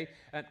that day,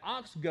 an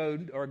ox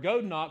goad, or a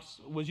goading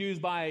ox, was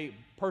used by a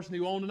person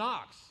who owned an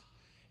ox.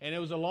 And it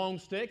was a long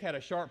stick, had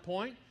a sharp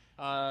point.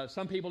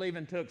 Some people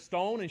even took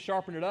stone and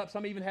sharpened it up.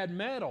 Some even had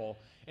metal.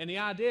 And the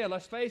idea,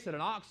 let's face it,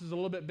 an ox is a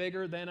little bit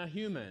bigger than a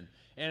human.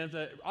 And if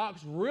the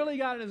ox really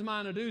got in his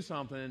mind to do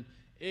something,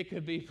 it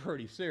could be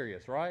pretty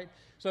serious, right?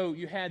 So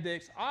you had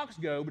this ox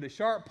goad with a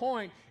sharp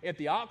point. If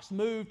the ox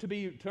moved to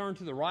be turned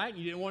to the right, and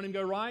you didn't want him to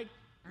go right,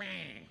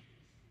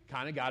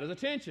 kind of got his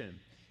attention.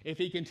 If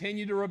he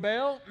continued to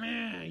rebel,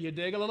 you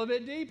dig a little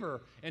bit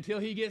deeper until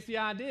he gets the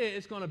idea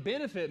it's going to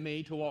benefit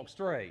me to walk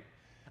straight.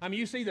 I mean,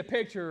 you see the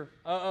picture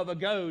of a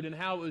goad and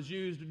how it was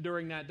used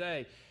during that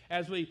day.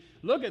 As we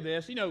look at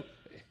this, you know,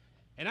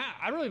 and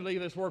I really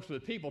believe this works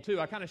with people too.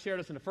 I kind of shared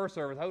this in the first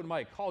service. I hope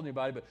nobody called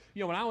anybody, but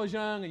you know, when I was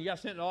young and you got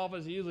sent to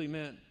office, it usually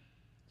meant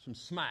some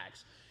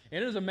smacks.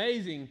 And it was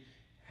amazing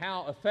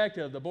how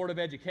effective the Board of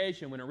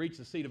Education, when it reached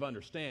the seat of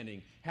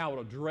understanding, how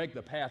it'll direct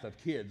the path of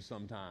kids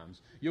sometimes.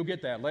 You'll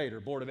get that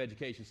later, Board of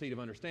Education, seat of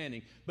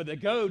understanding. But the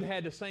goad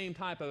had the same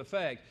type of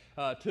effect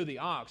to the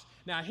ox.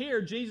 Now here,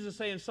 Jesus is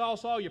saying, Saul,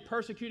 Saul, you're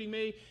persecuting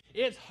me.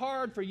 It's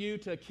hard for you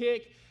to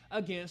kick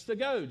against the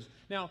goads.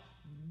 Now,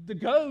 the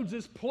goads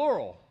is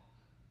plural.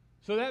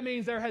 So that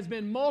means there has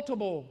been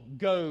multiple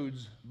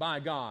goads by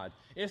God.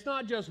 It's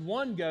not just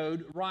one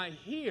goad right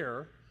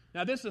here.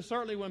 Now, this is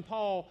certainly when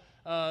Paul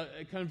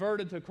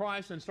converted to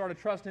Christ and started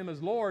trusting Him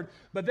as Lord,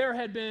 but there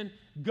had been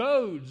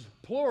goads,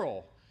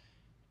 plural.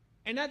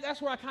 And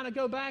that's where I kind of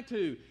go back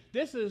to.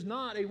 This is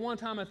not a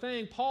one-time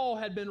thing. Paul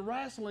had been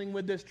wrestling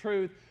with this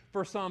truth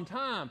for some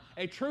time,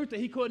 a truth that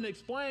he couldn't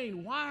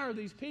explain. Why are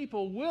these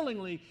people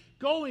willingly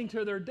going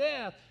to their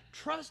death,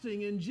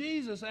 trusting in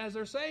Jesus as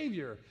their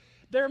Savior?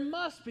 There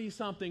must be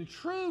something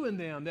true in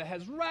them that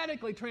has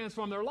radically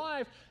transformed their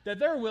life, that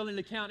they're willing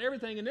to count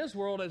everything in this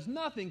world as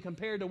nothing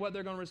compared to what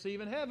they're going to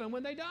receive in heaven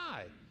when they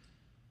die.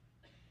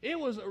 It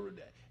was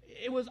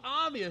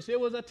obvious. It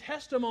was a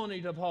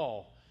testimony to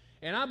Paul.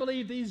 And I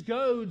believe these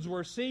goads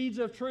were seeds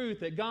of truth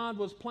that God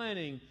was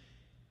planting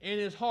in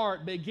his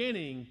heart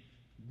beginning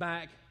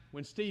back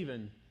when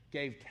Stephen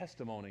gave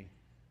testimony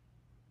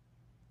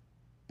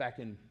back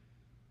in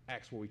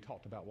Acts, where we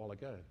talked about a while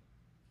ago.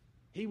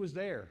 He was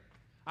there.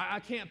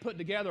 I can't put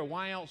together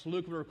why else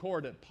Luke would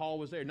record that Paul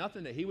was there.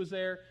 Nothing that he was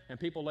there and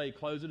people laid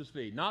clothes at his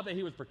feet. Not that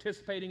he was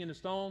participating in the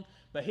stone,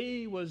 but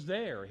he was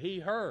there. He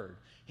heard.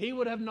 He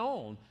would have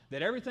known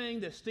that everything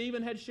that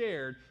Stephen had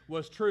shared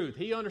was truth.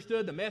 He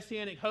understood the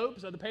messianic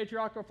hopes of the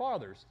patriarchal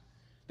fathers,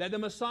 that the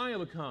Messiah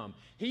would come.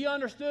 He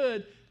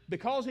understood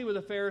because he was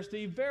a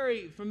Pharisee,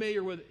 very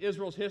familiar with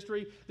Israel's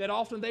history, that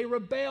often they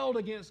rebelled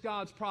against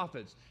God's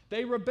prophets.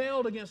 They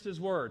rebelled against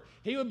his word.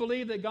 He would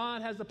believe that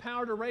God has the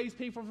power to raise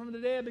people from the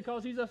dead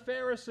because he's a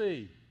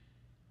Pharisee.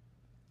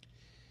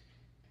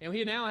 And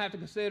we now have to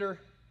consider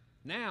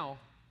now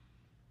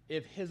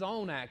if his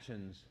own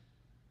actions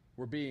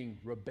were being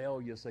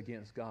rebellious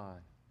against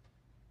God.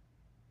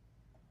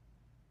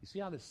 You see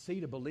how the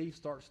seed of belief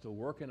starts to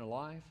work in a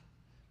life?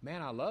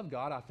 Man, I love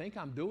God. I think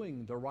I'm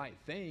doing the right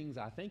things.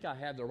 I think I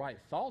have the right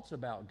thoughts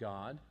about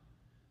God.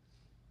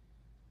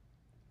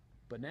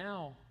 But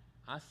now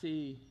I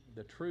see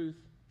the truth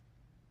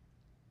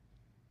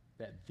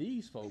that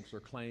these folks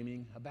are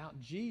claiming about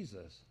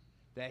Jesus,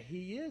 that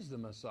he is the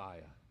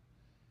Messiah.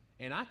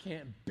 And I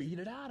can't beat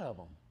it out of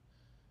them.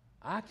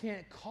 I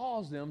can't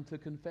cause them to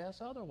confess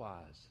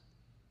otherwise.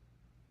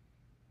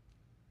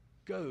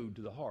 Goad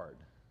to the heart.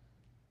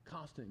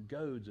 Constant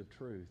goads of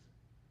truth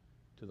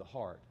to the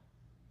heart.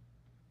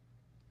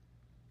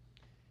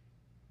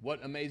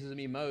 What amazes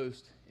me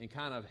most and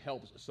kind of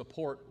helps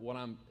support what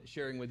I'm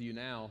sharing with you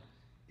now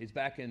is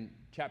back in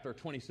chapter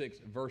 26,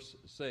 verse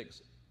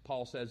 6,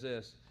 Paul says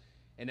this,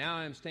 "And now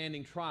I am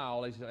standing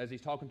trial," as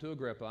he's talking to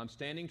Agrippa, "I'm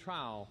standing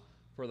trial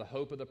for the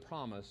hope of the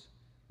promise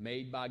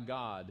made by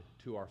God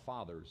to our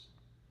fathers."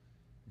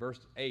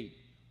 Verse 8,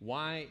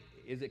 "Why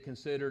is it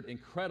considered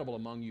incredible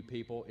among you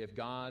people if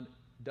God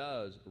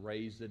does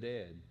raise the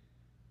dead?"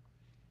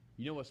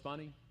 You know what's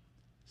funny?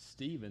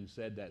 Stephen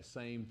said that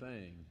same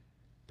thing.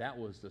 That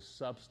was the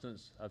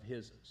substance of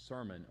his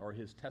sermon or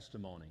his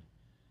testimony,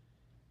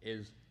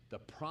 is the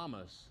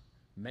promise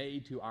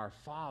made to our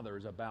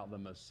fathers about the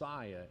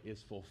Messiah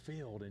is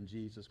fulfilled in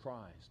Jesus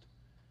Christ.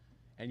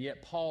 And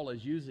yet Paul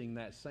is using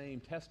that same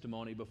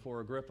testimony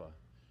before Agrippa,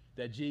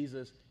 that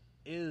Jesus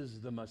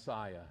is the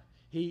Messiah.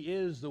 He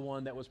is the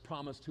one that was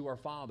promised to our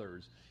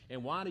fathers.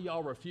 And why do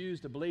y'all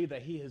refuse to believe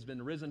that he has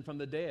been risen from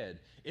the dead?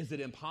 Is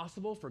it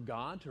impossible for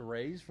God to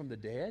raise from the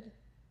dead?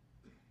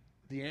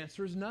 The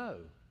answer is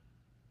no.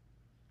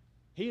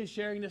 He is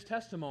sharing this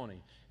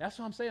testimony. That's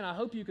what I'm saying. I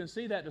hope you can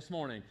see that this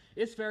morning.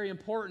 It's very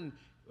important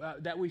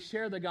that we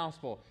share the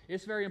gospel.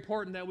 It's very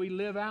important that we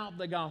live out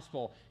the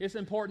gospel. It's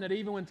important that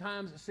even when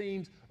times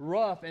seem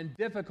rough and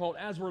difficult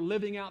as we're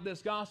living out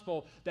this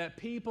gospel, that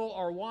people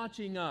are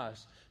watching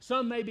us.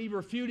 Some may be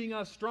refuting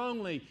us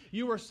strongly.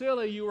 You were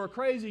silly, you were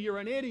crazy, you're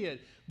an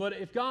idiot. But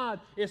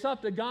it's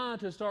up to God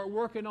to start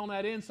working on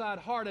that inside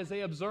heart as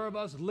they observe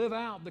us live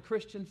out the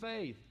Christian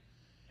faith,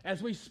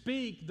 as we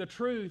speak the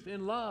truth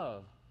in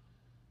love.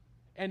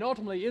 And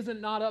ultimately, is it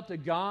not up to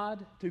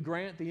God to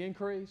grant the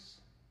increase?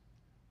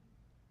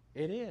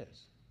 It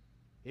is.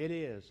 It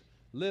is.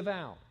 Live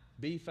out.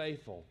 Be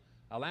faithful.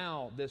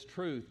 Allow this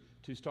truth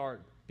to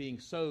start being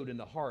sowed in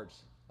the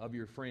hearts of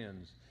your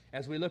friends.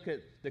 As we look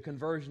at the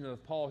conversion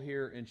of Paul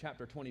here in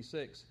chapter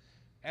 26,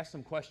 ask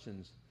some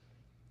questions.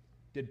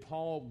 Did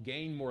Paul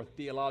gain more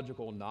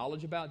theological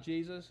knowledge about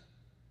Jesus,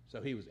 so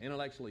he was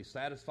intellectually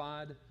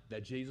satisfied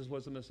that Jesus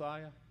was the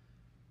Messiah?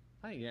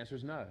 I think the answer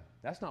is no.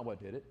 That's not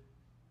what did it.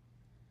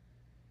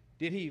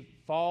 Did he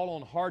fall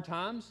on hard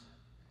times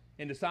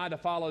and decide to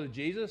follow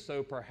Jesus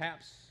so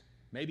perhaps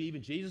maybe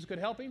even Jesus could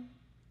help him?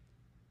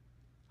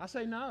 I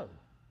say no.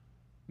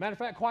 Matter of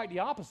fact, quite the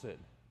opposite.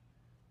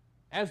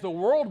 As the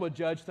world would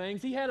judge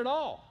things, he had it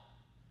all.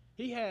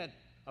 He had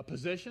a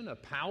position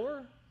of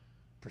power,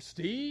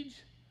 prestige,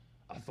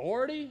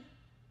 authority.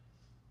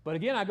 But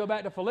again, I go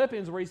back to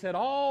Philippians where he said,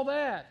 all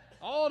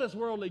this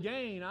worldly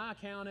gain, I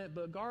count it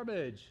but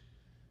garbage,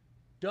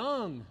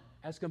 dung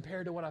as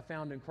compared to what I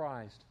found in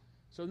Christ.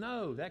 So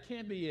no, that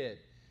can't be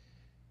it.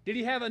 Did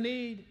he have a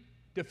need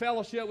to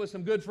fellowship with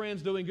some good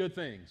friends doing good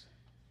things?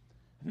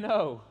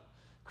 No.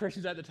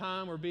 Christians at the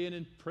time were being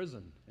in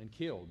prison and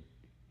killed.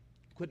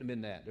 Couldn't have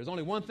been that. There's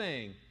only one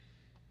thing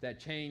that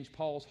changed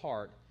Paul's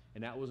heart,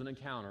 and that was an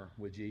encounter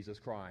with Jesus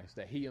Christ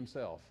that he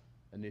himself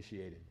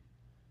initiated.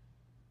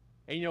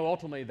 And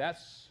ultimately,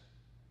 that's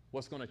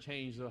what's going to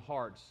change the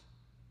hearts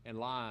and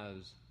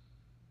lives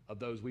of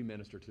those we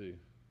minister to.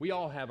 We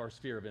all have our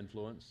sphere of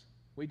influence.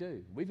 We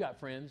do. We've got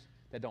friends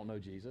that don't know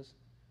Jesus.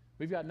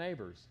 We've got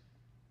neighbors.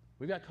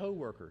 We've got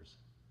co-workers.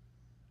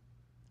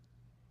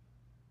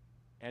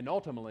 And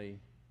ultimately,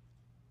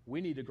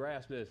 we need to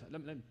grasp this.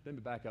 Let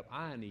me back up.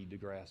 I need to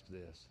grasp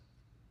this.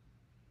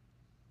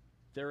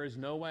 There is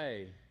no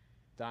way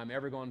that I'm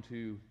ever going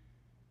to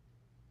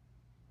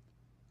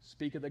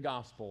speak of the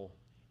gospel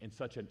in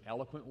such an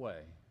eloquent way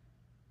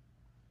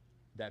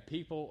that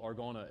people are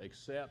going to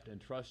accept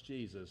and trust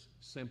Jesus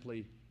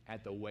simply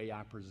at the way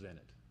I present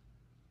it.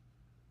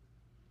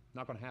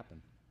 Not going to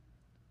happen.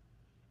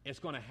 It's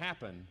going to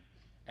happen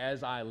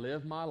as I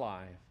live my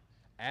life,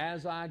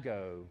 as I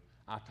go,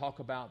 I talk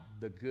about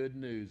the good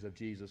news of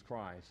Jesus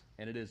Christ,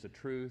 and it is the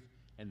truth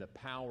and the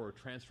power of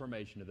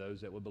transformation of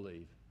those that will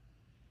believe.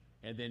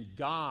 And then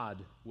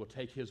God will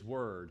take his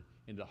word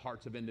into the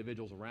hearts of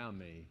individuals around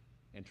me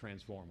and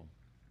transform them.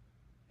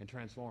 And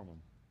transform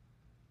them.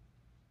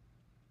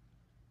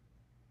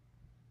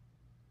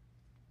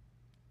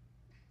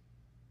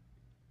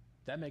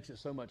 That makes it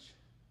so much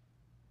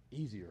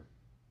easier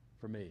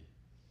for me.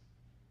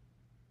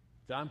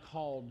 That I'm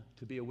called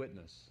to be a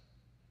witness.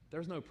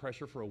 There's no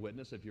pressure for a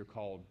witness if you're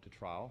called to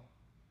trial.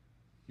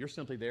 You're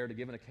simply there to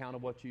give an account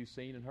of what you've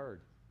seen and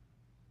heard.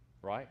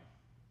 Right?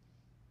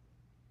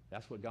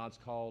 That's what God's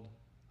called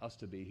us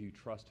to be, who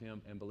trust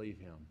Him and believe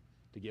Him,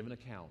 to give an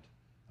account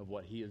of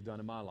what He has done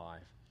in my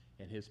life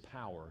and His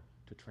power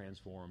to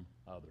transform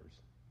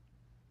others.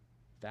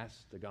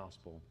 That's the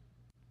gospel.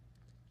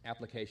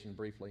 Application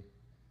briefly.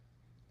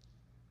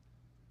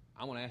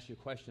 I want to ask you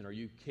a question. Are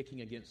you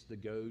kicking against the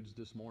goads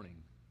this morning?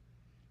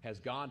 Has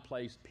God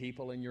placed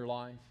people in your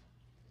life?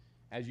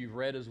 As you've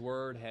read His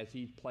Word, has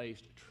He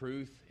placed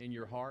truth in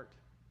your heart?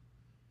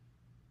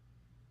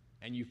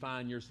 And you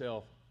find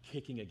yourself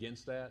kicking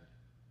against that?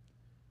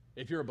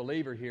 If you're a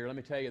believer here, let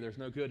me tell you, there's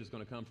no good that's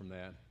going to come from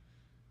that.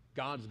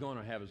 God's going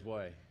to have His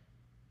way.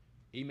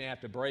 He may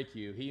have to break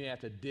you. He may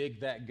have to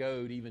dig that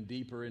goad even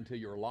deeper into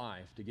your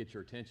life to get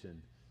your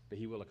attention, but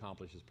He will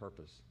accomplish His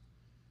purpose.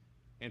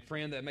 And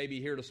friend, that may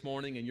be here this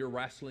morning and you're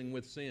wrestling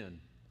with sin,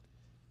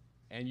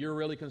 and you're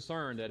really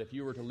concerned that if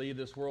you were to leave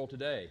this world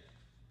today,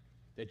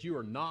 that you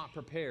are not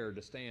prepared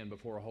to stand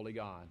before a holy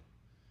God.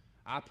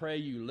 I pray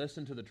you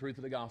listen to the truth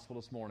of the gospel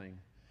this morning.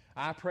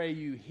 I pray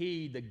you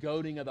heed the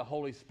goading of the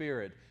Holy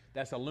Spirit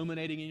that's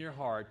illuminating in your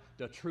heart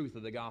the truth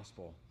of the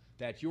gospel,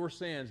 that your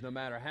sins, no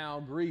matter how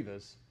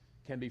grievous,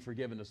 can be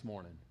forgiven this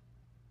morning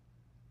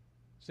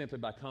simply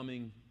by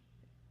coming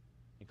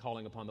and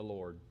calling upon the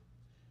Lord.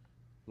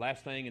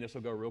 Last thing, and this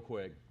will go real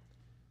quick.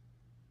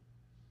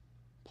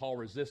 Paul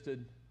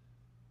resisted,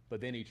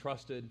 but then he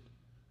trusted,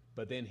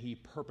 but then he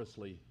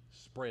purposely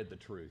spread the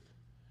truth.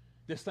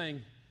 This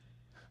thing,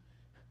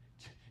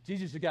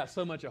 Jesus had got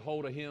so much a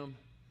hold of him,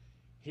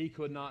 he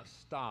could not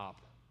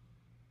stop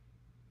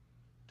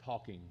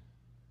talking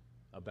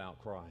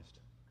about Christ.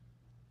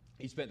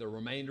 He spent the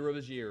remainder of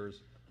his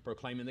years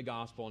proclaiming the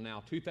gospel, and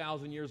now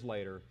 2,000 years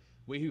later,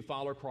 we who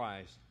follow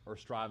Christ are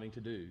striving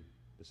to do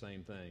the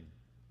same thing.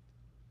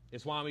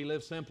 It's why we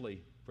live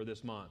simply for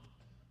this month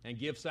and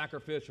give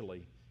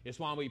sacrificially. It's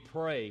why we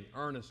pray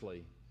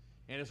earnestly,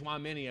 and it's why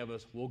many of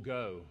us will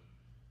go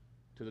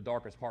to the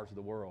darkest parts of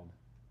the world.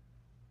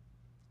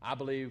 I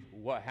believe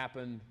what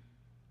happened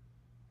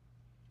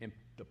in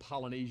the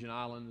Polynesian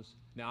Islands,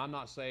 now I'm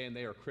not saying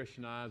they are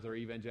Christianized or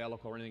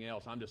evangelical or anything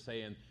else. I'm just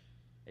saying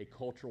a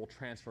cultural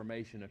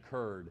transformation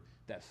occurred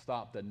that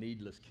stopped the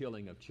needless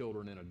killing of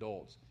children and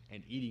adults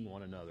and eating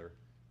one another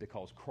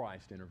because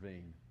Christ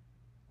intervened.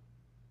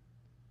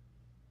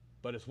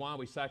 But it's why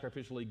we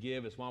sacrificially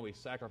give, it's why we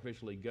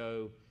sacrificially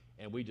go,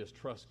 and we just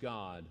trust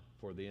God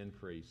for the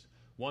increase.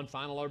 One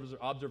final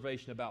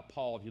observation about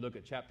Paul, if you look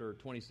at chapter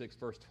 26,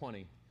 verse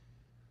 20,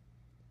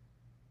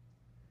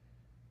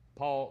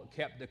 Paul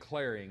kept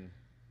declaring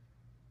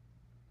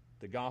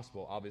the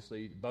gospel,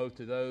 obviously, both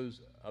to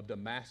those of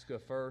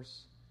Damascus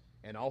first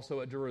and also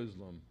at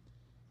Jerusalem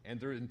and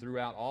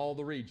throughout all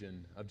the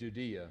region of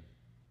Judea,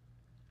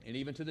 and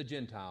even to the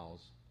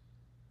Gentiles,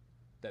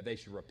 that they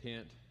should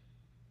repent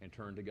and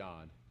turn to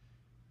God.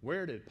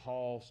 Where did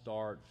Paul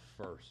start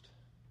first?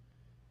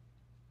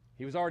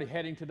 He was already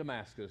heading to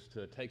Damascus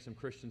to take some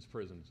Christians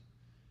prisons.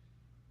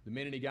 The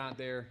minute he got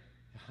there,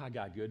 I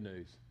got good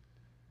news.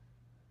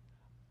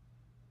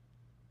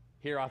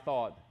 Here I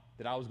thought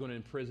that I was going to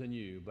imprison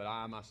you, but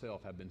I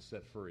myself have been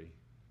set free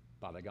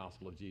by the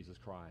gospel of Jesus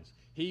Christ.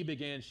 He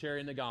began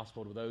sharing the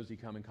gospel to those he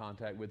come in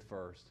contact with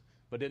first,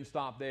 but didn't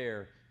stop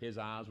there. His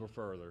eyes were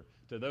further.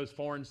 To those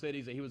foreign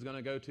cities that he was going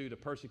to go to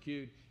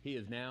persecute, he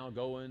is now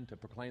going to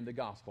proclaim the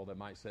gospel that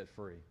might set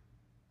free.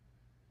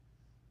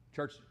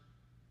 Church,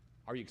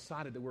 are you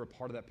excited that we're a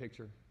part of that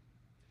picture?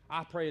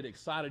 I pray it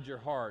excited your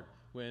heart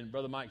when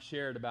Brother Mike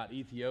shared about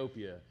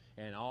Ethiopia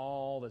and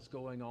all that's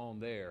going on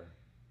there.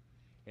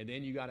 And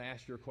then you got to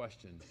ask your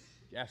question.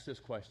 Ask this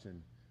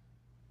question.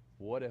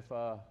 What if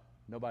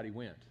nobody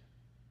went?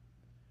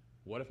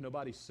 What if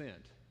nobody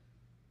sent?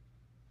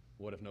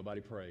 What if nobody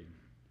prayed?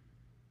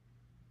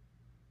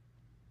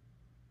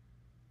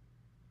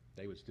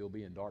 They would still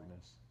be in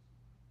darkness.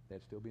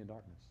 They'd still be in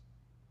darkness.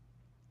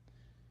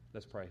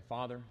 Let's pray.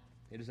 Father,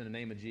 it is in the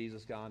name of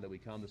Jesus, God, that we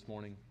come this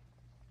morning.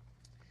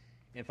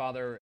 And Father,